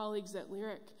incredible colleagues at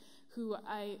Lyric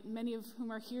many of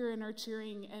whom are here and are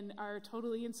cheering and are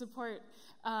totally in support,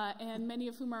 and many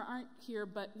of whom aren't here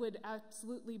but would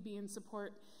absolutely be in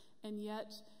support. And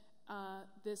yet,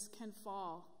 this can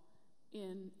fall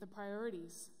in the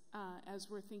priorities as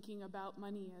we're thinking about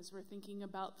money, as we're thinking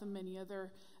about the many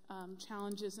other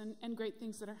challenges and great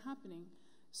things that are happening.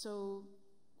 So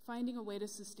finding a way to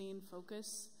sustain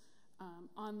focus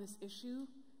on this issue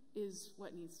is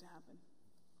what needs to happen.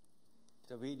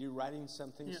 David, you're writing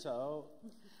something, Yeah. so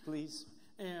please.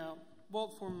 Well,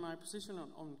 for my position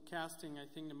on casting, I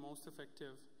think the most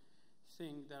effective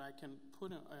thing that I can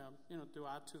put, to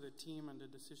add to the team and the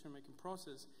decision-making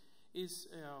process is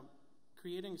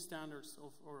creating standards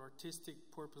or artistic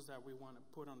purpose that we want to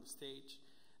put on the stage.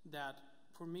 That,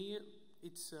 for me,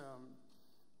 it's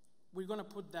we're going to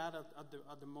put that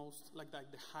at the most, like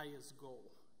the highest goal.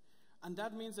 And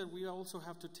that means that we also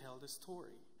have to tell the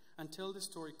story, and tell the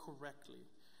story correctly,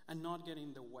 and not get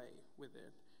in the way with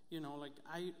it.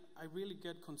 I really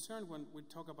get concerned when we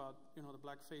talk about, the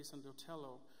blackface and the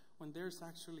Othello, when there's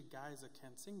actually guys that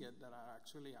can't sing it, that are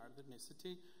actually our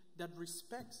ethnicity, that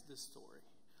respects the story.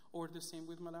 Or the same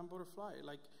with Madame Butterfly.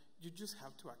 You just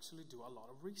have to actually do a lot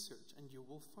of research, and you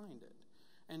will find it.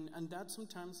 And that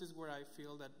sometimes is where I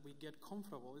feel that we get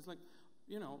comfortable. It's like,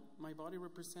 my body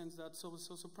represents that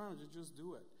soprano, you just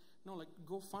do it. No,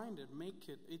 go find it, make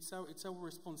it. It's our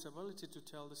responsibility to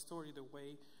tell the story the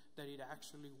way that it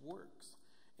actually works.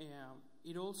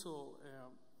 It also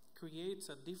creates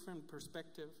a different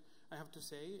perspective, I have to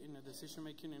say, in the decision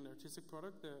making in the artistic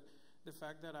product. The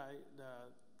fact that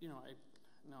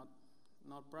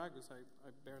not brag, because I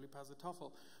barely passed the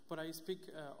TOEFL, but I speak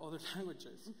other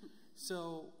languages.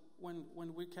 So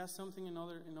when we cast something in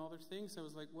other things, I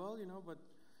was like, well, but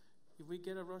if we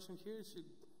get a Russian here,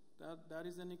 that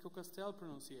is the Nico Castell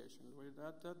pronunciation.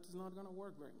 That is not going to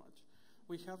work very much.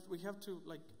 We have to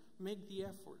make the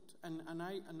effort, and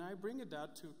I bring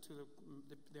that to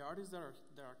the artists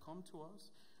that are come to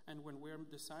us, and when we're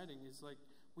deciding, it's like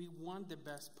we want the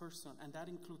best person, and that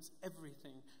includes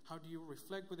everything. How do you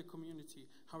reflect with the community?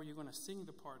 How are you going to sing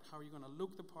the part? How are you going to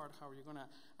look the part? How are you going to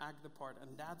act the part?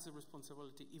 And that's the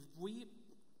responsibility. If we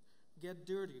get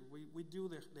dirty, we do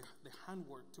the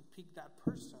handwork to pick that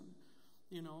person,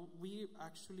 we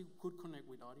actually could connect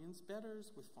with audience better,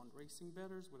 with fundraising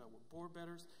better, with our board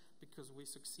better, because we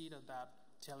succeed at that,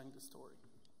 telling the story.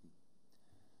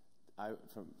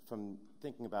 From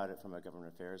thinking about it from a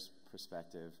government affairs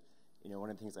perspective,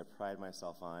 one of the things I pride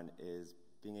myself on is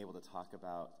being able to talk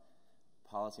about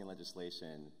policy and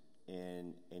legislation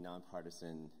in a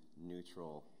nonpartisan,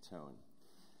 neutral tone.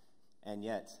 And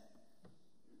yet,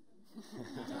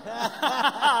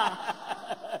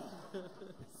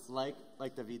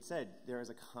 like David said, there is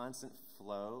a constant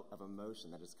flow of emotion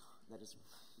that is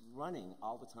running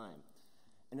all the time.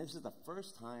 And this is the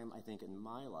first time, I think, in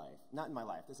my life, not in my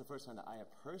life, this is the first time that I have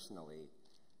personally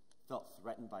felt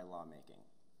threatened by lawmaking.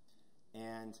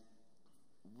 And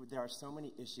there are so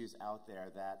many issues out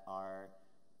there that are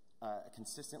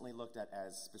consistently looked at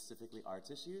as specifically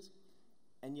arts issues,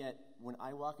 and yet when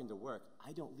I walk into work,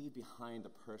 I don't leave behind the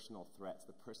personal threats,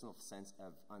 the personal sense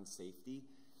of unsafety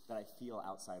that I feel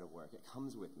outside of work. It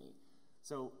comes with me.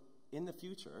 So in the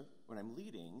future, when I'm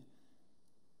leading,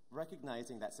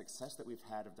 recognizing that success that we've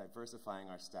had of diversifying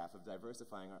our staff, of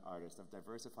diversifying our artists, of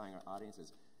diversifying our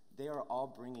audiences, they are all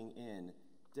bringing in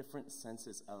different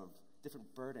senses of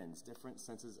different burdens, different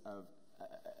senses of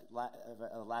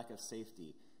a lack of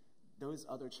safety, those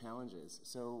other challenges.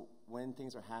 So when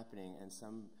things are happening and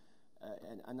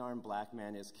an unarmed black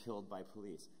man is killed by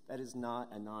police, that is not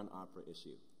a non-opera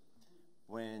issue.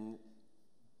 When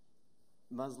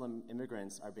Muslim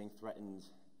immigrants are being threatened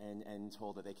and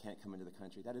told that they can't come into the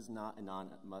country, that is not a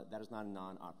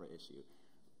non-opera issue.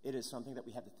 It is something that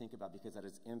we have to think about because that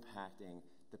is impacting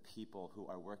the people who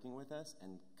are working with us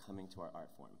and coming to our art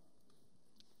form.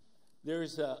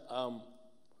 There's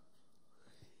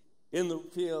in the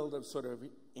field of sort of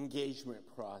engagement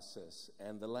process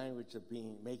and the language of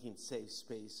making safe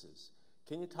spaces,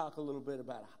 can you talk a little bit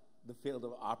about the field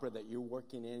of opera that you're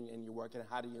working in and you're working,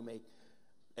 how do you make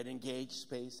an engaged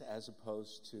space as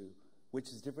opposed to, which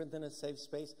is different than a safe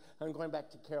space? I'm going back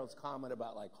to Carol's comment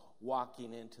about like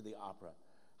walking into the opera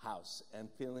house and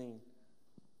feeling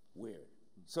weird.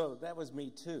 So that was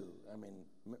me too. I mean,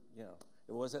 you know,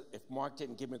 it wasn't, if Mark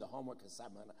didn't give me the homework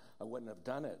assignment, I wouldn't have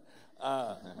done it.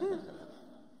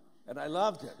 And I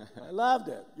loved it. I loved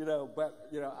it, you know, but,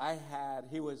 you know,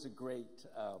 he was a great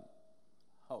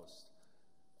host.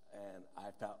 And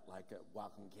I felt like a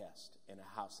welcome guest in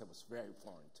a house that was very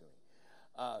foreign to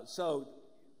me.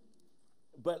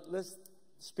 But let's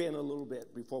spin a little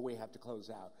bit before we have to close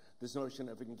out this notion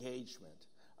of engagement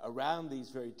around these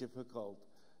very difficult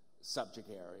subject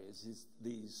areas,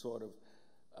 these sort of,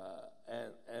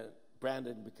 and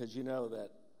Brandon, because you know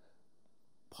that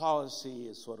policy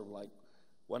is sort of like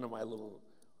one of my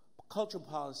cultural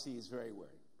policy is very weird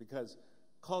because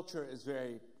culture is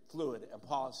very fluid and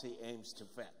policy aims to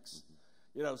fix.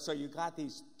 You know, so you got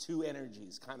these two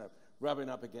energies kind of rubbing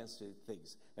up against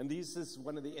things. And this is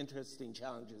one of the interesting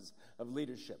challenges of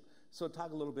leadership. So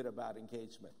talk a little bit about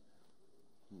engagement.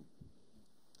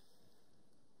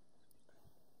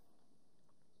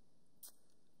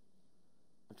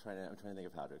 I'm trying to think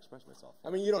of how to express myself. I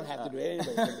mean, you don't have to do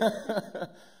anything.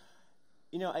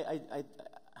 You know,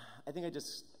 I think I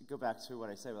just go back to what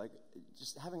I said, like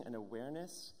just having an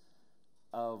awareness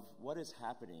of what is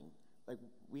happening. Like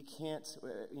we can't,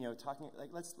 you know, talking, like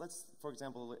let's for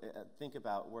example, think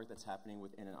about work that's happening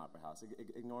within an opera house,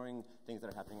 ignoring things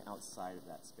that are happening outside of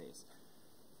that space.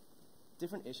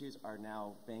 Different issues are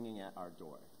now banging at our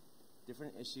door.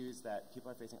 Different issues that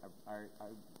people are facing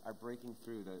are breaking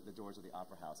through the doors of the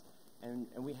opera house. And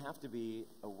we have to be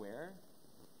aware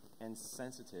and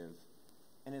sensitive.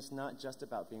 And it's not just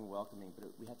about being welcoming,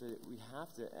 but we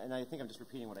have to, and I think I'm just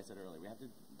repeating what I said earlier,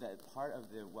 that part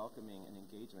of the welcoming and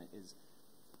engagement is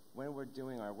when we're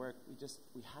doing our work,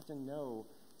 we have to know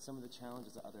some of the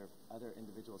challenges that other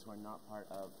individuals who are not part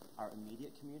of our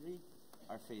immediate community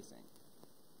are facing.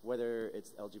 Whether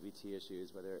it's LGBT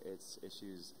issues, whether it's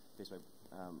issues faced by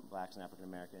blacks and African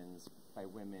Americans, by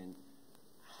women,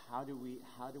 how do we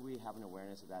have an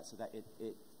awareness of that so that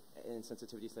it and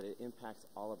sensitivity so that it impacts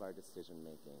all of our decision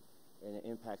making and it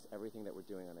impacts everything that we're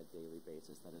doing on a daily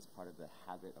basis that is part of the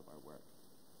habit of our work.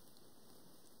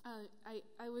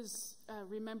 I was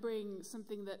remembering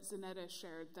something that Zanetta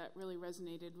shared that really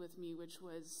resonated with me, which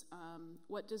was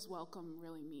what does welcome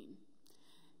really mean?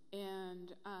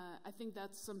 And I think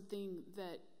that's something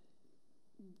that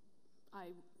I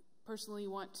personally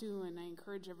want to, and I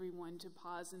encourage everyone to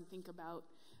pause and think about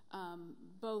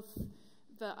both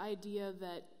the idea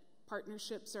that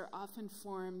partnerships are often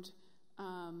formed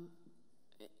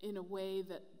in a way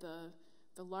that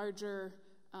the larger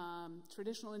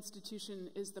traditional institution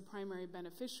is the primary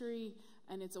beneficiary,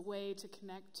 and it's a way to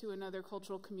connect to another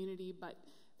cultural community, but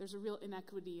there's a real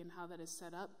inequity in how that is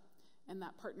set up, and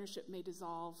that partnership may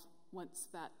dissolve once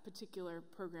that particular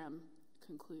program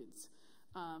concludes.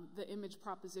 The image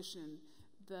proposition,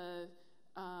 the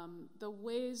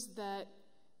ways that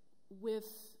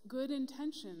with good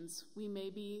intentions we may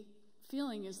be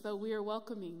feeling as though we are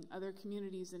welcoming other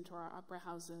communities into our opera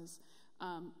houses,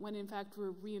 when in fact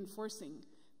we're reinforcing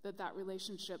that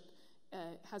relationship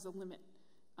has a limit.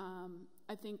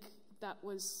 I think that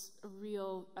was a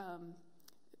real,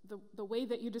 the way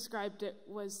that you described it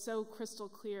was so crystal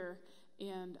clear,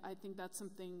 and I think that's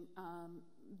something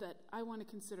that I want to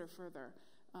consider further.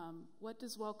 What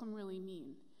does welcome really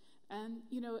mean? And,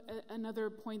 you know, another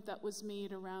point that was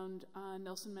made around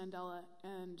Nelson Mandela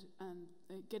and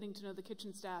getting to know the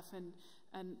kitchen staff,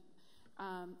 and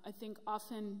I think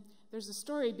often there's a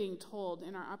story being told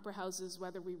in our opera houses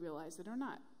whether we realize it or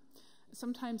not.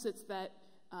 Sometimes it's that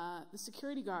the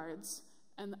security guards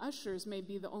and the ushers may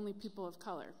be the only people of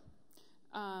color.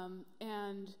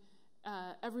 And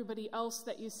everybody else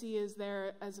that you see is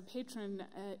there as a patron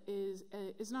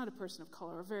is not a person of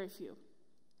color, or very few.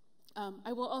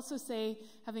 I will also say,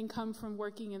 having come from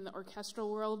working in the orchestral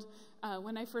world,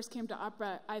 when I first came to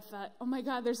opera, I thought, oh my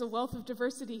God, there's a wealth of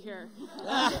diversity here.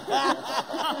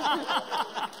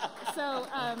 So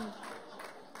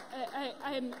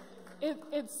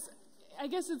I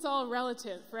guess it's all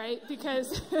relative, right?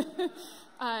 Because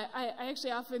I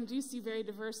actually often do see very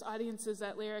diverse audiences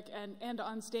at Lyric and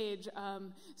on stage.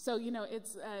 So, you know,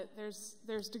 it's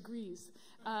there's degrees.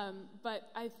 But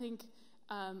I think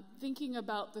thinking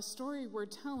about the story we're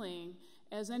telling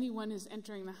as anyone is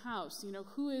entering the house. You know,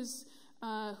 who is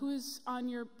on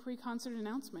your pre-concert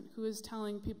announcement? Who is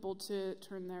telling people to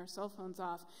turn their cell phones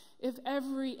off? If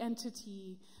every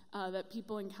entity that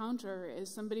people encounter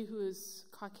is somebody who is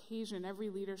Caucasian, every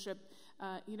leadership,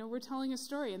 you know, we're telling a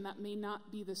story, and that may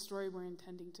not be the story we're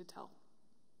intending to tell.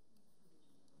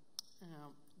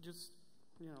 Just,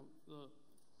 you know,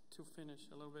 to finish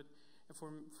a little bit,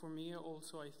 for me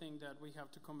also, I think that we have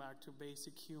to come back to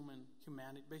basic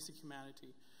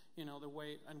humanity. You know, the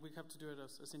way, and we have to do it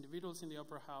as individuals in the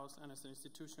upper house and as an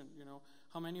institution. You know,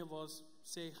 how many of us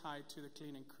say hi to the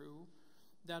cleaning crew?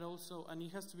 That also, and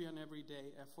it has to be an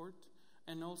everyday effort.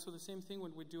 And also the same thing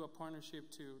when we do a partnership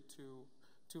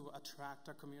to attract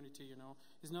a community. You know,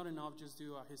 it's not enough just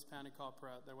do a Hispanic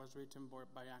opera that was written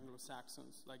by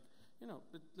Anglo-Saxons. Like, you know,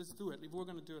 let's do it. If we're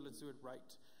going to do it, let's do it right.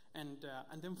 And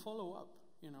then follow up.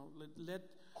 You know, let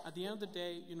at the end of the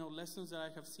day, you know, lessons that I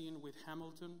have seen with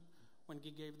Hamilton, when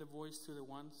he gave the voice to the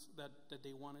ones that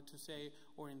they wanted to say,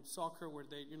 or in soccer where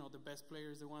they, you know, the best player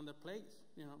is the one that plays.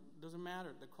 You know, doesn't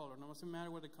matter the color, no, doesn't matter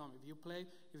where they come. If you play,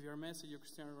 if you're Messi, you're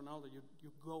Cristiano Ronaldo,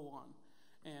 you go on.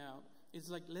 It's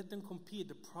like let them compete.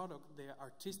 The product, the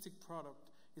artistic product,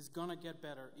 is gonna get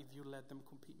better if you let them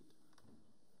compete.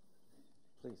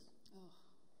 Please.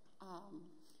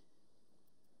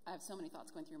 I have so many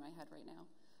thoughts going through my head right now.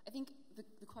 I think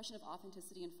the question of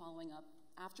authenticity and following up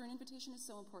after an invitation is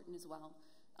so important as well.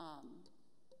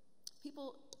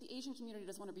 The Asian community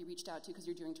doesn't want to be reached out to because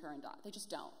you're doing Turandot. They just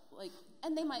don't. Like,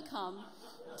 and they might come,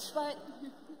 but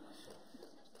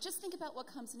just think about what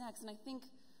comes next. And I think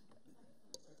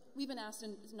we've been asked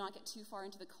to not get too far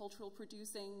into the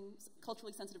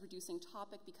culturally sensitive producing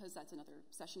topic because that's another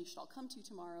session you should all come to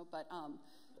tomorrow. But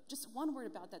just one word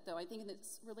about that, though. I think it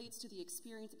relates to the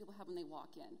experience that people have when they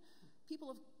walk in. People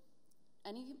of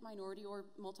any minority or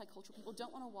multicultural people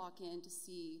don't want to walk in to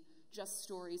see just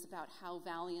stories about how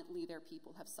valiantly their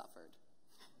people have suffered.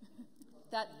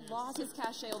 That lost its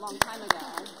cachet a long time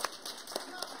ago.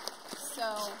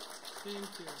 So,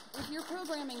 if you're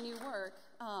programming new work,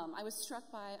 I was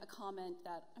struck by a comment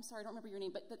that, I'm sorry, I don't remember your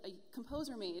name, but that a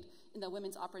composer made in the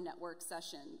Women's Opera Network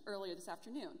session earlier this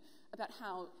afternoon about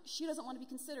how she doesn't want to be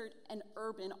considered an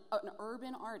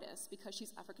urban artist because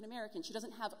she's African American. She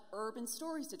doesn't have urban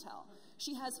stories to tell.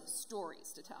 She has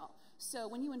stories to tell. So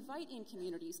when you invite in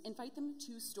communities, invite them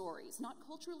to stories, not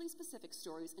culturally specific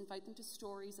stories. Invite them to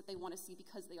stories that they want to see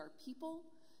because they are people,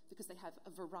 because they have a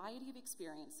variety of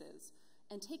experiences,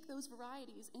 and take those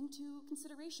varieties into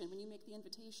consideration when you make the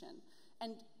invitation.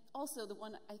 And also, the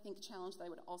one, I think, challenge that I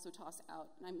would also toss out,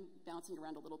 and I'm bouncing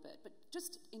around a little bit, but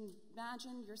just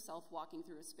imagine yourself walking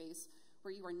through a space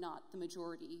where you are not the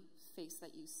majority face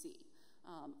that you see.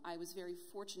 I was very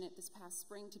fortunate this past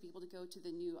spring to be able to go to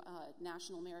the new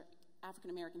National African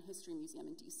American History Museum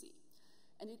in DC.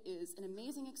 And it is an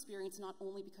amazing experience, not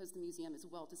only because the museum is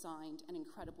well designed and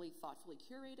incredibly thoughtfully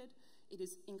curated, it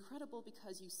is incredible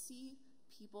because you see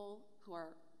people who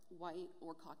are white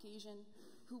or Caucasian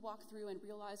who walk through and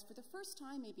realize for the first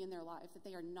time maybe in their life that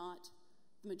they are not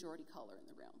the majority color in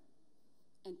the room.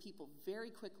 And people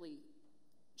very quickly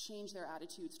change their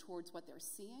attitudes towards what they're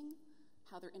seeing,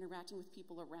 how they're interacting with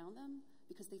people around them,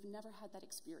 because they've never had that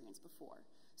experience before.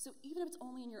 So even if it's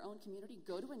only in your own community,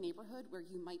 go to a neighborhood where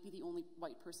you might be the only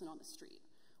white person on the street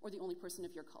or the only person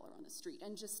of your color on the street.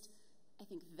 And just, I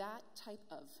think that type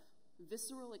of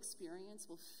visceral experience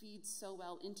will feed so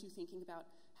well into thinking about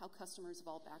how customers of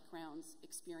all backgrounds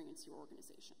experience your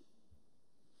organization.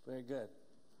 Very good.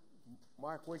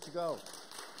 Mark, where'd you go?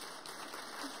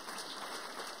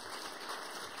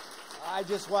 I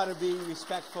just want to be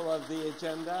respectful of the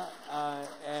agenda,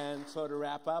 and so to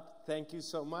wrap up, thank you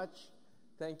so much.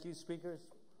 Thank you, speakers.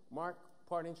 Mark,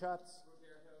 parting shots?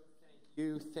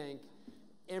 Thank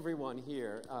everyone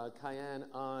here, Cayenne,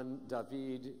 Ann,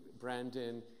 David,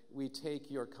 Brandon. We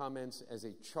take your comments as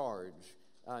a charge,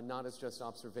 not as just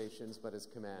observations, but as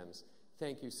commands.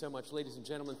 Thank you so much. Ladies and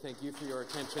gentlemen, thank you for your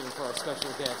attention and for our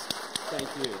special guests. Thank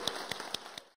you.